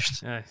he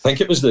touched. I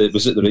think it was the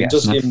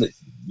Rangers game that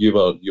you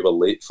were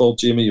late for,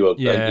 Jamie. You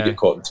get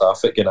caught in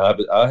traffic, and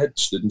I had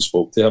stood and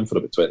spoke to him for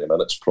about 20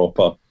 minutes,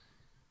 proper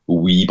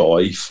wee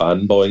boy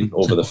fanboy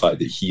over the fact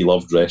that he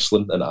loved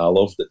wrestling and I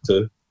loved it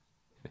too.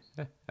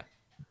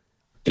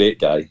 Great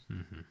guy.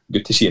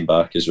 Good to see him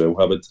back as well.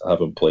 I would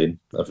have him playing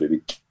every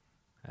week.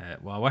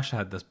 Well, I wish I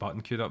had this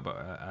button queued up, but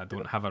I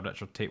don't have a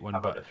Richard Tate one.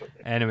 But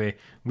anyway,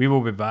 we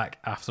will be back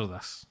after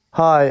this.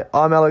 Hi,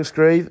 I'm Alex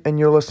Grieve, and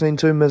you're listening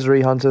to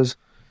Misery Hunters.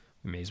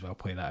 We may as well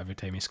play that every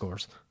time he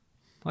scores.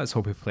 Let's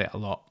hope we play it a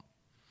lot.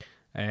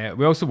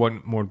 We also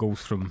want more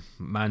goals from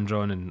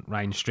Mandron and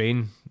Ryan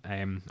Strain.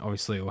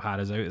 Obviously,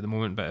 O'Hara's out at the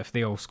moment, but if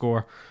they all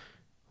score,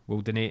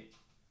 we'll donate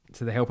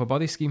to the Help a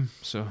Body scheme.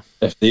 So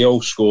if they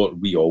all score,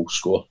 we all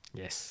score.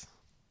 Yes,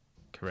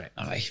 correct.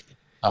 Aye.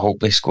 I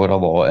hope they score a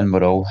lot, and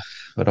we're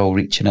all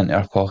reaching into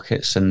our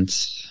pockets and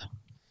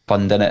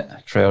funding it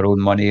for our own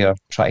money, or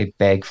try to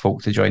beg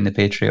folk to join the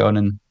Patreon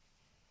and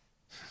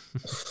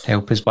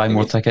help us buy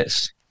more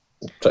tickets.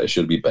 Pretty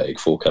sure we beg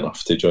folk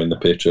enough to join the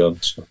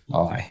Patreon. So.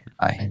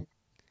 Aye.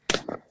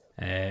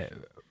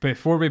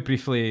 Before we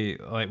briefly,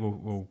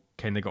 we'll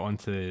kind of get on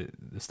to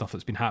the stuff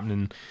that's been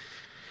happening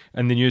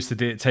in the news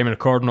today at the time of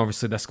recording.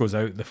 Obviously, this goes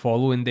out the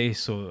following day,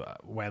 so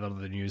whether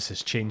the news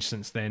has changed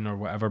since then or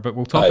whatever. But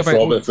we'll talk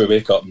about if we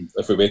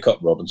wake up,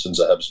 Robinson's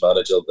a Hibs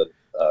manager, then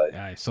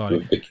aye,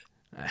 sorry.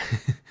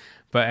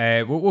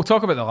 But we'll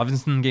talk about the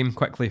Livingston game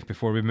quickly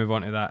before we move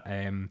on to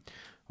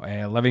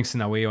that.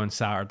 Livingston away on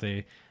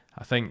Saturday.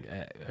 I think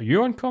are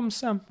you on comms,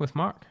 Sam, with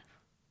Mark?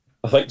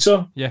 I think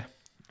so. Yeah.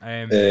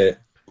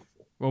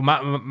 Well,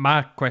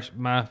 my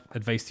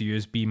advice to you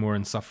is be more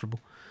insufferable.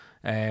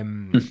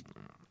 Which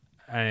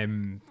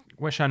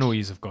I know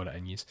you've got it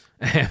in yous.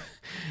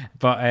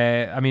 But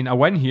I mean, a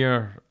win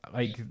here,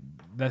 like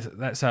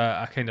that's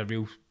a kind of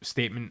real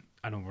statement.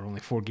 I know we're only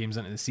 4 games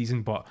into the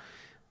season, but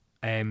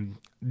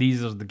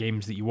these are the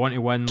games that you want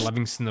to win.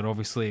 Livingston are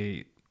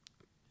obviously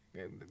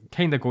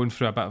kind of going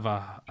through a bit of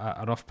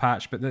a rough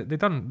patch, but they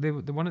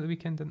won at the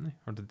weekend, didn't they?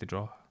 Or did they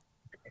draw?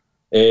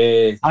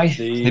 They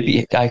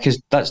beat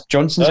because that's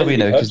Johnson's away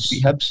now because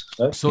beat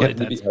Hibs. So they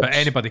did, but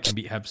anybody can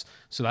beat Hibs,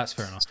 so that's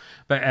fair enough.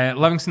 But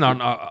Livingston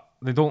aren't.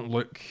 They don't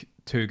look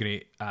too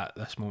great at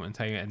this moment in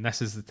time, and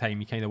this is the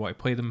time you kind of want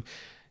to play them.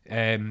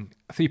 3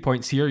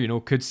 points here,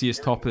 could see us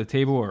top of the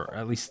table, or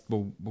at least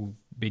we'll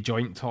be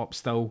joint top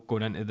still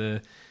going into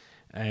the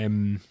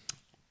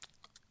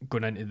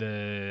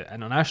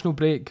international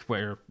break,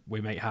 where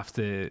we might have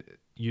to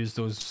use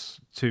those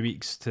 2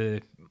 weeks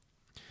to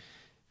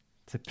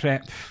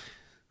prep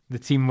the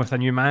team with a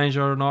new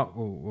manager or not.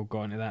 We'll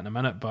go into that in a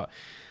minute, but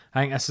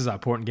I think this is an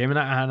important game, and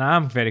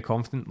I'm very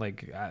confident.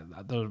 Like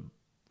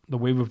the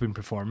way we've been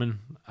performing,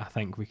 I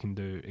think we can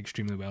do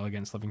extremely well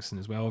against Livingston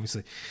as well.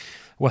 Obviously,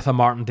 with a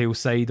Martindale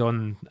side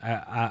on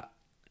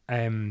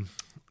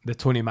the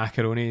Tony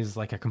Macaroni is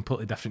like a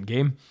completely different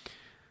game.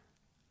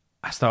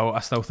 I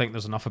still think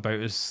there's enough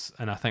about us,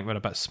 and I think we're a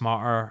bit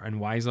smarter and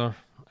wiser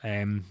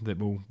that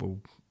we'll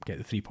get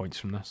the 3 points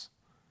from this.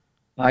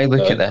 I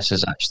look at this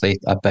as actually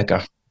a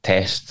bigger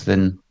test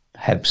than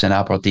Hibs and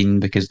Aberdeen,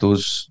 because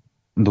those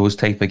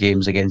type of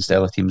games against the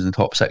other teams in the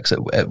top 6,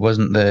 it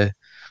wasn't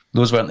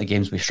those weren't the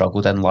games we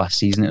struggled in last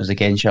season. It was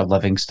against your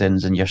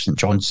Livingstons and your St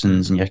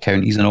Johnstons and your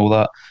Counties and all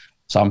that.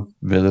 So I'm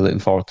really looking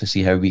forward to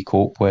see how we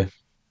cope with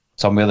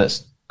somewhere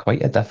that's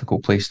quite a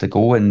difficult place to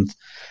go. And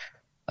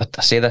I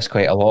say this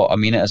quite a lot. I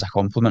mean it as a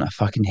compliment. I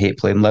fucking hate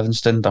playing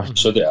Livingston. They're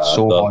so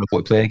horrible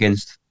to play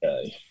against.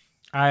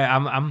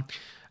 I'm.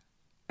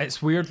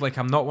 It's weird. Like,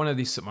 I'm not one of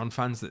these St Mirren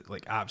fans that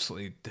like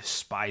absolutely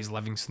despise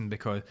Livingston,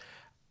 because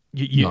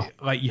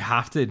you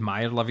have to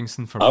admire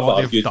Livingston for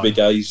what they've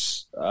done.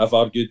 I've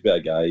argued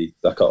with a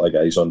couple of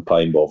guys on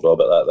Pine Bovril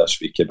about that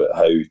this week, about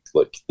how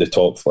like the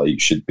top flight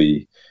should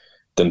be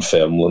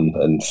Dunfermline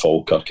and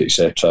Falkirk,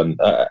 etc. And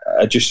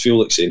I just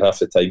feel like saying half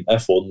the time,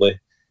 if only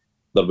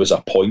there was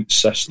a point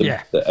system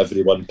that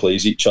everyone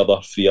plays each other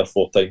 3 or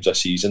 4 times a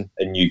season,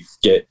 and you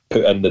get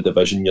put in the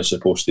division you're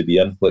supposed to be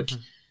in. Like,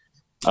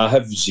 I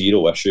have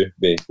zero issue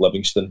with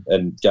Livingston,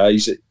 and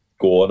guys that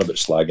go on about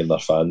slagging their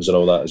fans and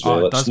all that as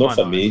well. It's not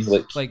for me.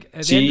 Like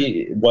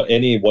see,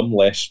 any one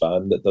less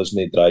fan that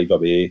doesn't drive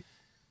away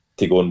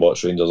to go and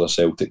watch Rangers or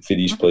Celtic for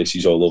these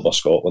places all over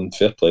Scotland.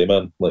 Fair play,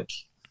 man. Like,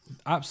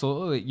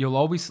 absolutely. You'll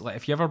always, like,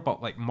 if you ever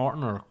bump, like,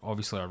 Morton are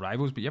obviously our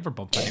rivals, but you ever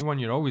bump into one,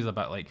 you're always a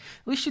bit like,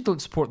 at least you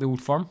don't support the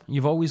Old Firm.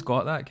 You've always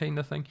got that kind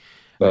of thing.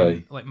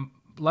 Like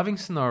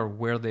Livingston are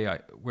where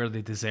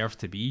they deserve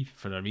to be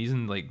for a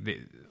reason. Like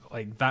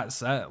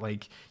that's it.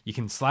 Like, you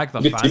can slag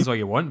their fans all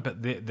you want,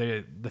 but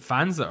the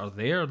fans that are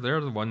there,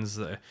 they're the ones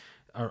that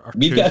are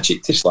we get a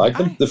cheek to slag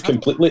them. They've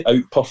completely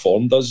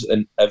outperformed us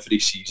in every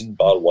season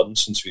bar one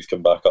since we've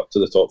come back up to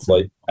the top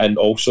flight, and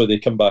also they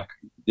came back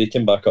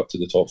up to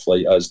the top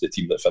flight as the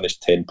team that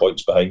finished 10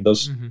 points behind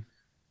us,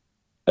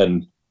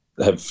 and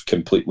have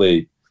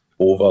completely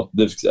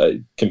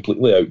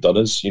outdone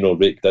us.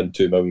 Raked in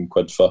 £2 million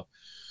for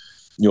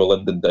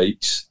Lyndon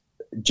Dykes.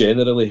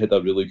 Generally had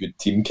a really good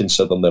team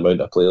considering the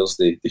amount of players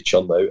they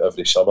churn out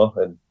every summer,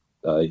 and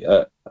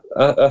I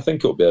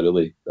think it'll be a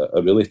really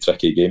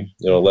tricky game.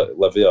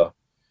 Livia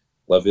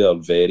are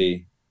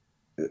very,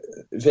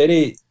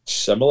 very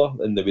similar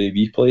in the way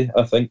we play.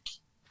 I think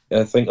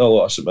a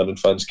lot of St Mirren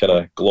fans kind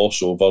of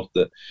gloss over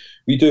that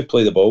we do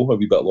play the ball a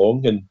wee bit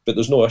long, but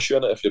there's no issue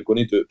in it. If you're going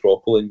to do it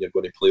properly and you're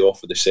going to play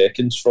off of the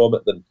seconds from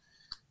it, then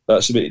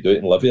that's the way to do it.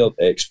 And Livia are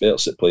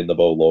experts at playing the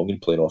ball long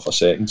and playing off of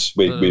seconds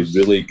with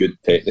really good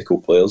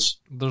technical players.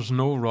 There's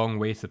no wrong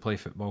way to play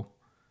football.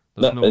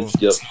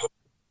 If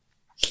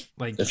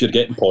you're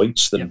getting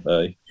points, then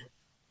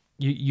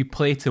you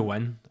play to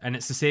win, and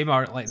it's the same.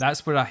 Like,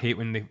 that's where I hate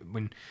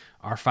when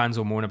our fans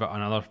will moan about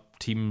another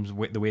teams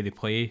the way they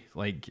play.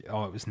 Like,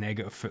 oh, it was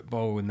negative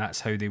football, and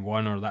that's how they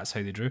won, or that's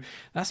how they drew.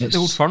 That's what the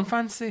Old Firm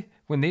fans say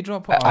when they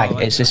drop.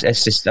 It's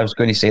just. I was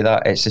going to say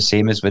that it's the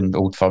same as when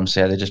Old Firm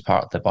say they just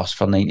parked the bus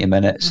for 90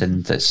 minutes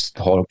and it's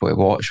horrible to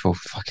watch. Well,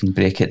 fucking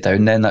break it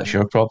down then. That's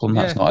your problem.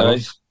 That's not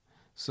ours.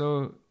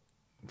 So,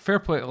 fair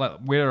play. Like,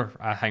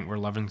 I think we're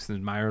Livingston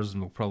admirers,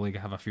 and we'll probably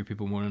have a few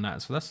people more than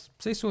that. So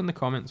say so in the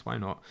comments. Why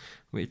not?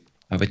 I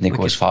wouldn't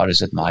go as far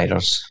as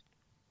admirers.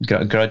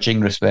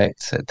 Grudging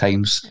respect at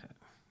times. Yeah.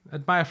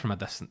 Admire from a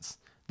distance.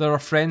 There are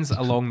friends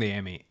along the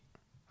M8.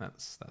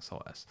 That's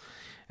all it is.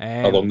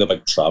 Along the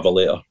big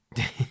travelator.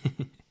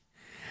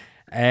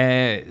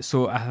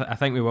 So I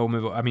think we will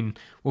move on. I mean,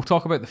 we'll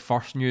talk about the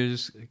first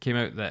news. It came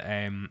out that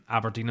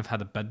Aberdeen have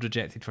had a bid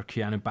rejected for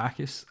Keanu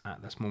Bacchus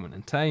at this moment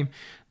in time.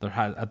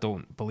 I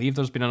don't believe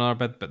there's been another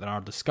bid, but there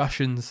are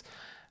discussions.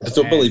 I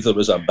don't believe there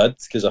was a bid,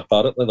 because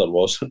apparently there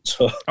wasn't.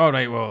 So. All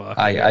right, well,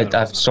 I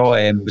saw.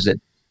 Was it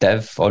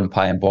div on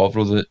Pai and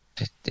Bovril that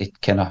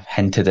it kind of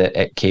hinted that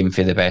it came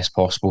from the best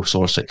possible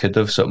source it could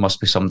have, so it must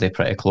be somebody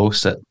pretty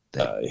close that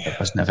it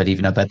was never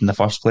even a bid in the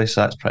first place.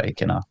 So that's pretty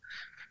kind of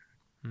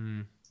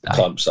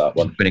clamps that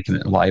one. When he came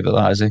out and lie about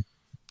that, is he?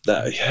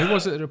 Who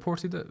was it that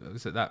reported it?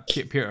 Was it that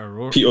Peter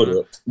O'Rourke? Peter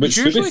O'Rourke. Which,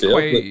 to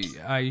be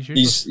fair,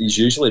 he's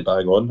usually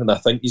bang on, and I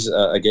think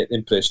I get the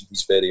impression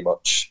he's very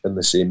much in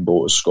the same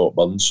boat as Scott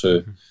Burns,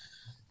 who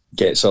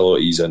gets a lot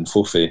of his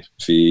info for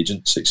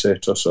agents,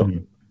 etc. So.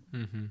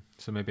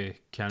 So maybe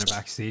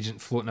Canterbury's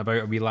agent floating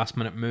about a wee last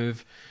minute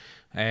move.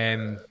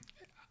 I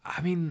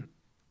mean,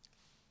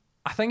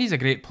 I think he's a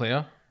great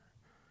player.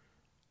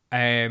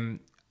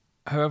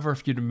 However,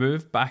 if you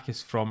remove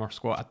Bacchus from our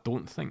squad, I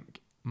don't think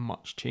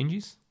much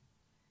changes.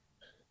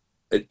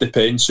 It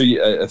depends. So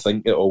I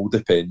think it all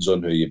depends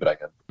on who you bring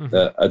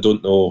in. I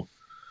don't know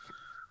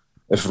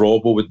if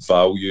Robbo would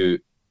value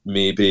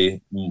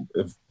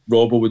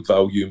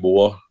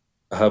more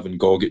having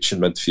Gogic in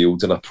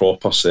midfield and a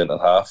proper centre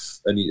half.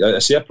 And I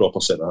say a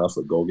proper centre half,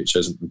 like Gogic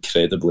isn't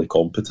incredibly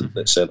competent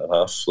at centre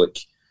half. Like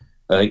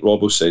I think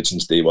Robbo said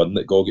since day one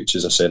that Gogic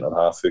is a centre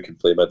half who can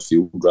play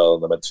midfield rather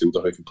than a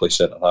midfielder who can play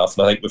centre half.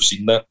 And I think we've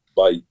seen that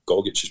by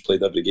Gogic has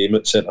played every game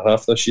at centre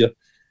half this year.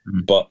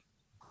 But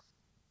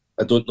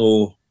I don't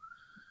know.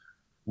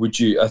 I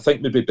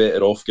think we'd be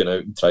better off going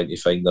out and trying to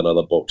find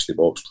another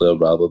box-to-box player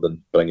rather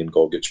than bringing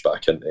Gogic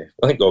back into.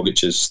 I think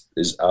Gogic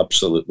is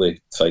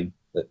absolutely fine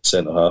at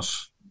centre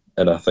half,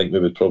 and I think we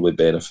would probably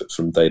benefit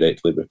from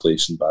directly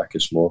replacing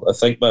Bacchus more. I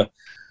think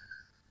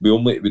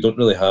we don't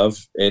really have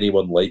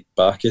anyone like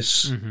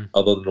Bacchus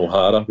other than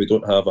O'Hara. We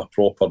don't have a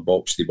proper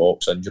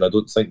box-to-box engine. I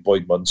don't think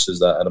Boyd Muntz is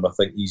that in him. I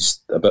think he's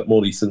a bit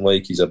more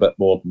Ethan-like. He's a bit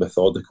more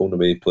methodical in the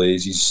way he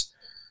plays. He's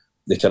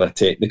the kind of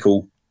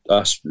technical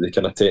part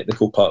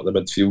of the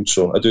midfield.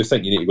 So I do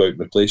think you need to go out and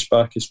replace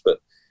Bacchus, but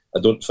I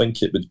don't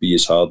think it would be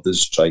as hard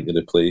as trying to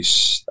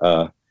replace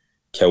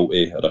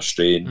Kiltie or a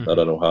Strain or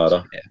an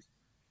O'Hara. Yeah.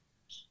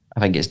 I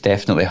think it's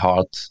definitely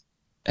hard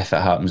if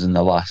it happens in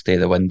the last day of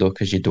the window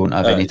because you don't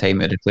have any time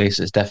to replace.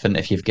 It's different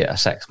if you've got a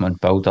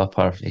 6-month build-up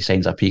or he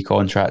signs a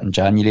pre-contract in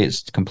January.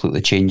 It completely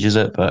changes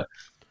it. But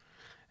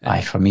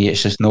for me,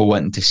 it's just no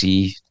wanting to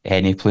see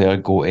any player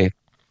go to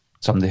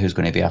somebody who's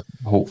going to be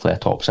hopefully a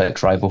top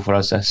 6 rival for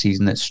us this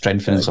season. It's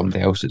strengthening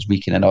somebody else that's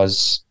weakening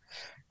us.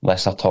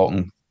 Unless they're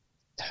talking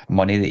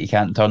money that you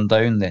can't turn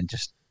down, then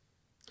just...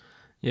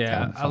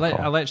 Yeah,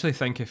 I actually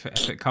think if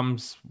it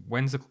comes...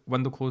 When's the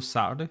window closed?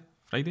 Saturday?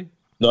 Friday?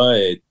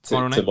 No,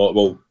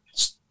 tomorrow.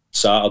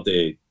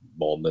 Saturday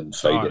morning,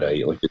 Friday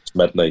night. Like it's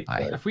midnight.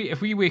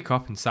 If we wake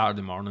up on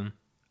Saturday morning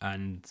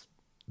and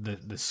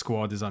the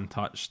squad is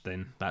untouched,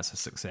 then that's a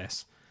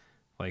success.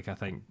 Like I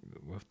think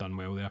we've done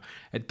well there.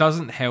 It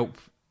doesn't help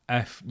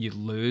if you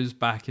lose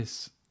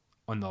Bacchus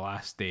on the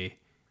last day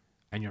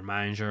and your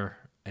manager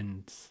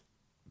and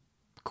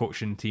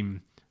coaching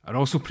team are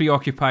also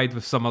preoccupied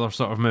with some other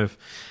sort of move.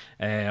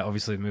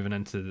 Obviously moving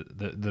into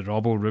the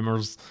Robbo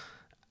rumours.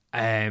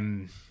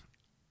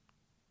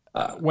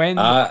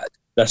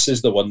 This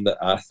is the one that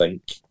I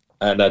think,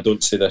 and I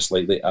don't say this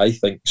lightly, I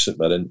think St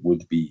Mirren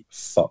would be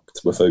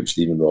fucked without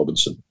Stephen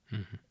Robinson.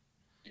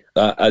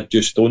 I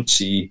just don't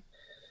see,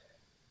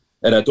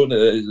 and I don't know,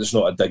 there's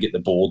not a dig at the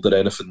board or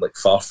anything, like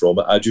far from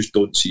it. I just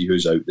don't see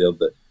who's out there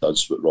that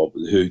does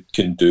who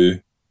can do.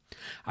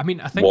 I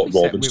mean, I think we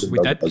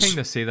did kind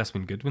of say this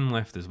when Goodwin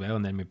left as well,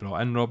 and then we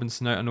brought in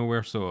Robinson out of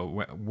nowhere.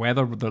 So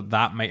whether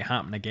that might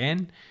happen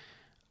again,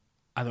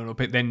 I don't know.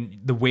 But then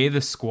the way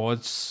the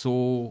squad's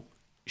so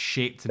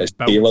shaped and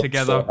built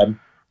together, and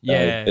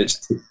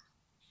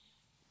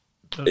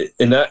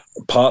that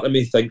part of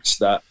me thinks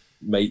that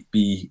might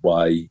be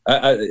why.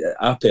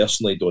 I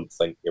personally don't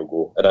think he'll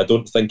go, and I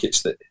don't think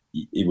it's that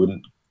he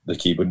wouldn't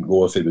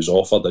go if he was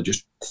offered. I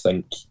just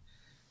think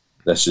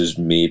this is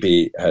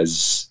maybe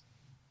his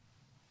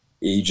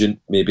agent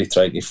maybe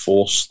trying to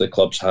force the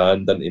club's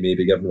hand into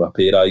maybe giving him a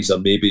pay rise, or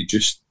maybe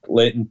just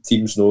letting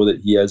teams know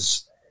that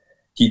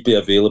he'd be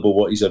available,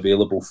 what he's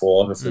available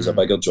for if there's a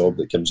bigger job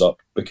that comes up.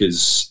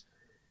 Because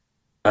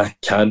I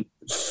can't,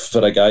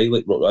 for a guy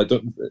like, I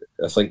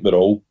think we'd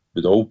all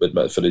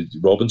admit,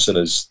 Robinson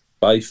is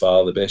by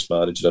far the best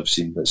manager I've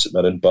seen at St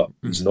Mirren, but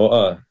he's not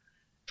a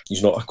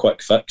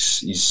quick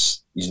fix.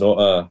 He's not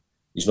a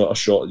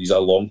short. He's a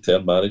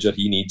long-term manager.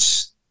 He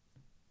needs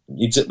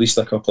at least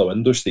a couple of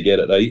windows to get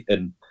it right,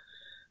 and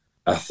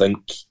I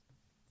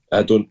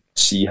don't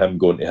see him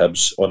going to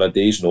Hibs on a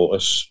day's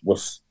notice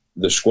with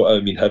the squad.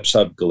 I mean, Hibs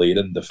have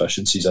glaring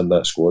deficiencies in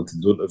that squad.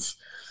 They don't have,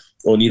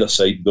 on either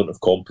side, they don't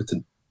have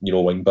competent,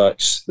 wing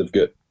backs. They've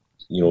got,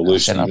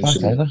 Lewis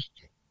Stevenson.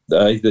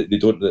 They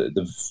don't.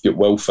 They've got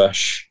Will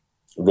Fish,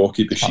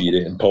 Rocky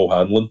Bashiri, and Paul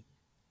Hanlon.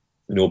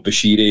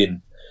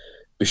 Bashiri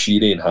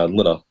and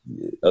Hanlon are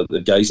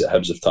the guys that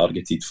Hibs have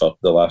targeted for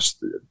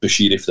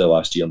Bashiri for the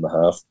last year and a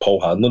half. Paul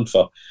Hanlon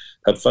for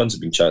Hib fans have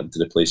been chatting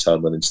to replace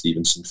Hanlon and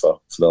Stevenson for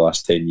the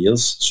last 10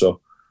 years.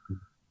 So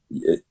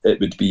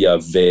it would be a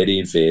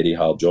very, very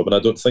hard job. And I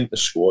don't think the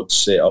squad's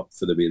set up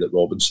for the way that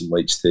Robinson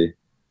likes to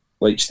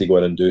likes to go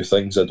in and do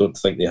things. I don't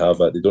think they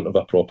have it. They don't have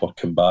a proper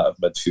combative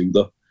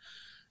midfielder.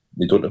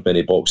 They don't have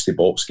many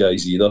box-to-box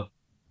guys either.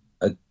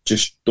 I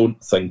just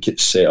don't think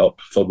it's set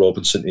up for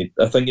Robinson to...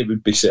 I think it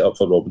would be set up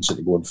for Robinson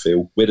to go and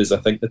fail. Whereas I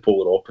think the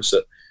polar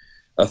opposite,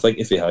 I think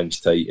if he hangs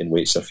tight and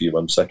waits a few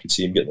months, I could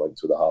see him getting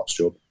linked with a Hearts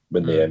job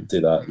when they empty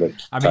that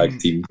tag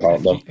team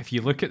partner. If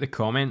you look at the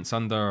comments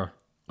under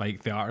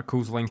like the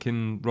articles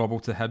linking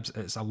Robbo to Hibs,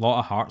 it's a lot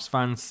of Hearts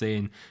fans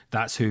saying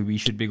that's who we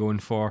should be going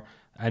for,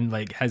 and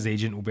like his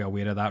agent will be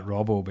aware of that,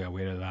 Robbo will be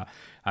aware of that.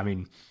 I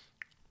mean,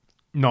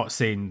 not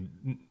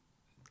saying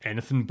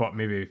anything, but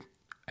maybe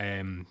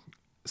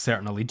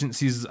certain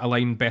allegiances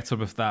align better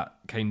with that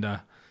kind of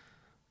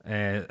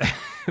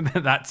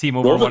that team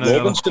over one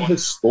another.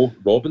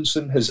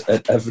 Robinson has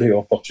at every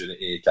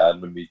opportunity he can,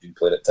 when we've been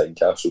playing at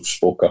Tynecastle,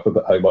 spoke up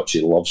about how much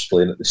he loves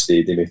playing at the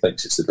stadium. He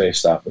thinks it's the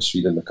best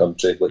atmosphere in the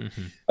country.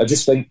 I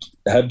just think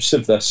Hibs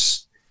have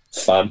this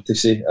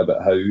fantasy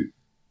about how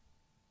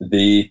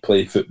they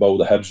play football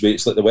the Hibs way.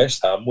 It's like the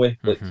West Ham way.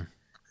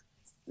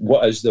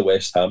 What is the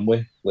West Ham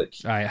way?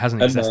 It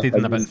hasn't existed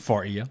in about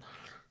 40 years.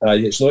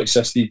 It's not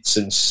existed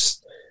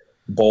since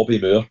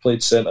Bobby Moore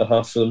played centre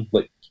half for them.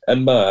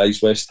 In my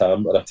eyes, West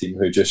Ham are a team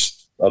who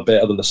just are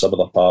better than the sum of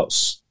their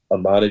parts, are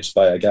managed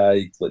by a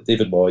guy like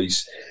David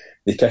Moyes.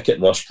 They kick it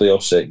and rush, play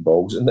off second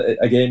balls. And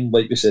again,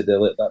 like we said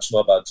earlier, that's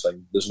not a bad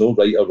thing. There's no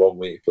right or wrong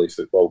way to play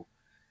football.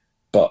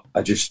 But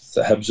the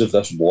Hibs have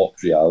this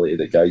warped reality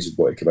that guys have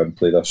got to come in and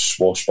play this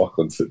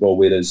swashbuckling football.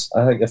 Whereas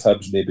I think if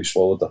Hibs maybe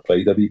swallowed their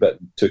pride a wee bit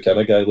and took in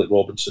a guy like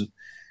Robinson,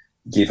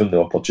 gave him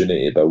the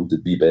opportunity to build,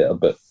 it'd be better.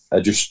 But I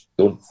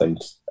don't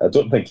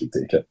think he'd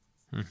take it.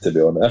 To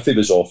be honest, if he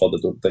was offered, I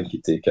don't think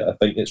he'd take it. I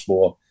think it's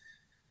more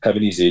him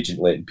and his agent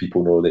letting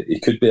people know that he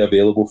could be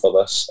available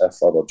for this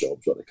if other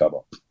jobs were to come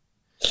up.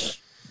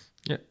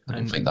 Yeah, I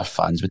don't think their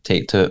fans would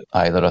take to it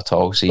either at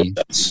all. See,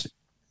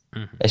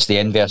 it's the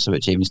inverse of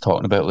what Jamie's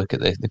talking about. Look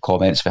at the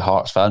comments for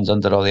Hearts fans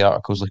under all the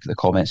articles. Look at the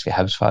comments for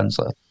Hibs fans.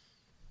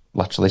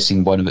 Literally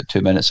seen one about 2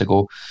 minutes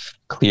ago.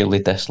 Clearly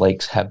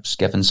dislikes Hibs,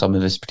 given some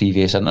of his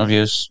previous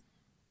interviews.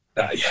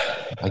 I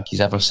think he's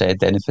ever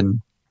said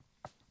anything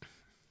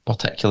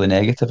particularly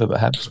negative about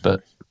Hibs,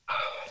 but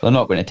they're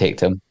not going to take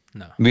to him.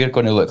 No. We're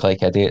going to look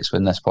like idiots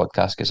when this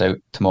podcast gets out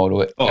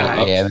tomorrow at 8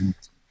 a.m.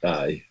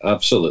 Aye,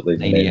 absolutely.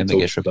 9 a.m. it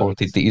gets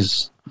reported that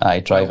he's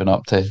driving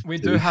up to... We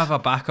do have a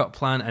backup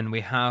plan, and we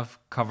have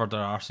covered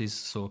our arses,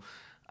 so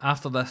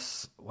after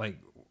this,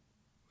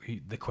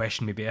 the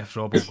question may be if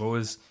Robbo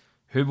goes,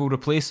 who will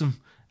replace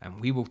him? And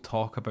we will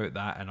talk about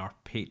that in our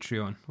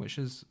Patreon, which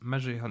is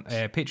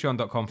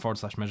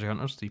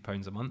patreon.com/miseryhunters,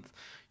 £3 a month.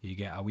 You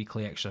get a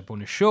weekly extra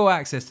bonus show,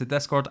 access to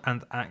Discord,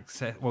 and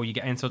you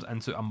get entered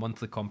into a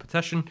monthly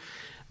competition.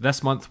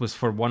 This month was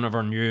for one of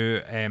our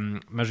new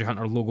Misery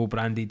Hunter logo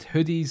branded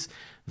hoodies.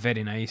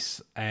 Very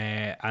nice.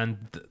 And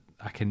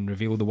I can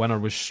reveal the winner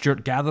was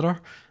Stuart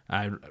Gatherer.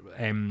 I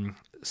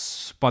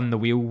spun the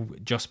wheel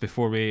just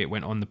before we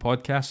went on the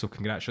podcast, so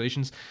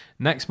congratulations.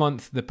 Next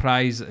month, the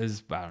prize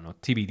is, I don't know,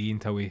 TBD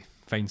until we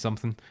find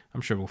something.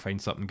 I'm sure we'll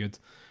find something good.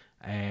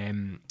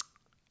 And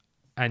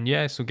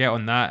yeah, so get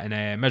on that, and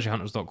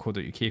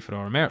miseryhunters.co.uk for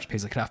our merch,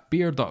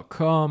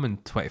 paisleycraftbeer.com,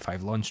 and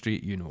 25 Lawn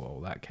Street, you know,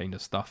 all that kind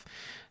of stuff.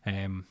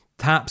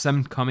 Taps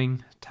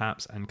incoming,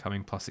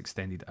 plus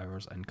extended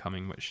hours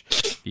incoming, which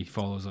he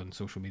follows on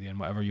social media and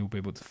whatever, you'll be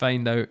able to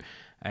find out.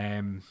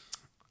 And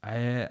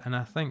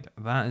I think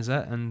that is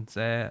it, and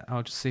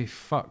I'll just say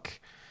fuck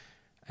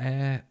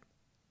Barry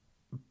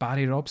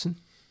Robson.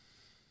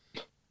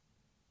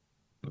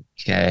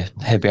 Okay,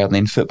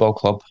 Hibernian Football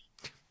Club.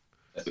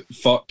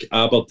 Fuck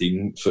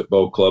Aberdeen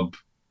Football Club,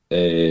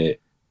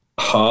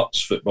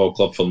 Hearts Football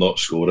Club for not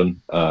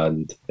scoring,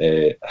 and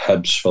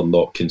Hibs for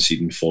not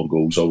conceding 4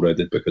 goals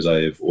already, because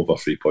I have over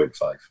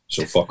 3.5.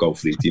 So fuck all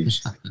 3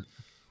 teams.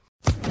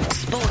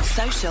 Sports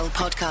Social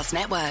Podcast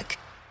Network.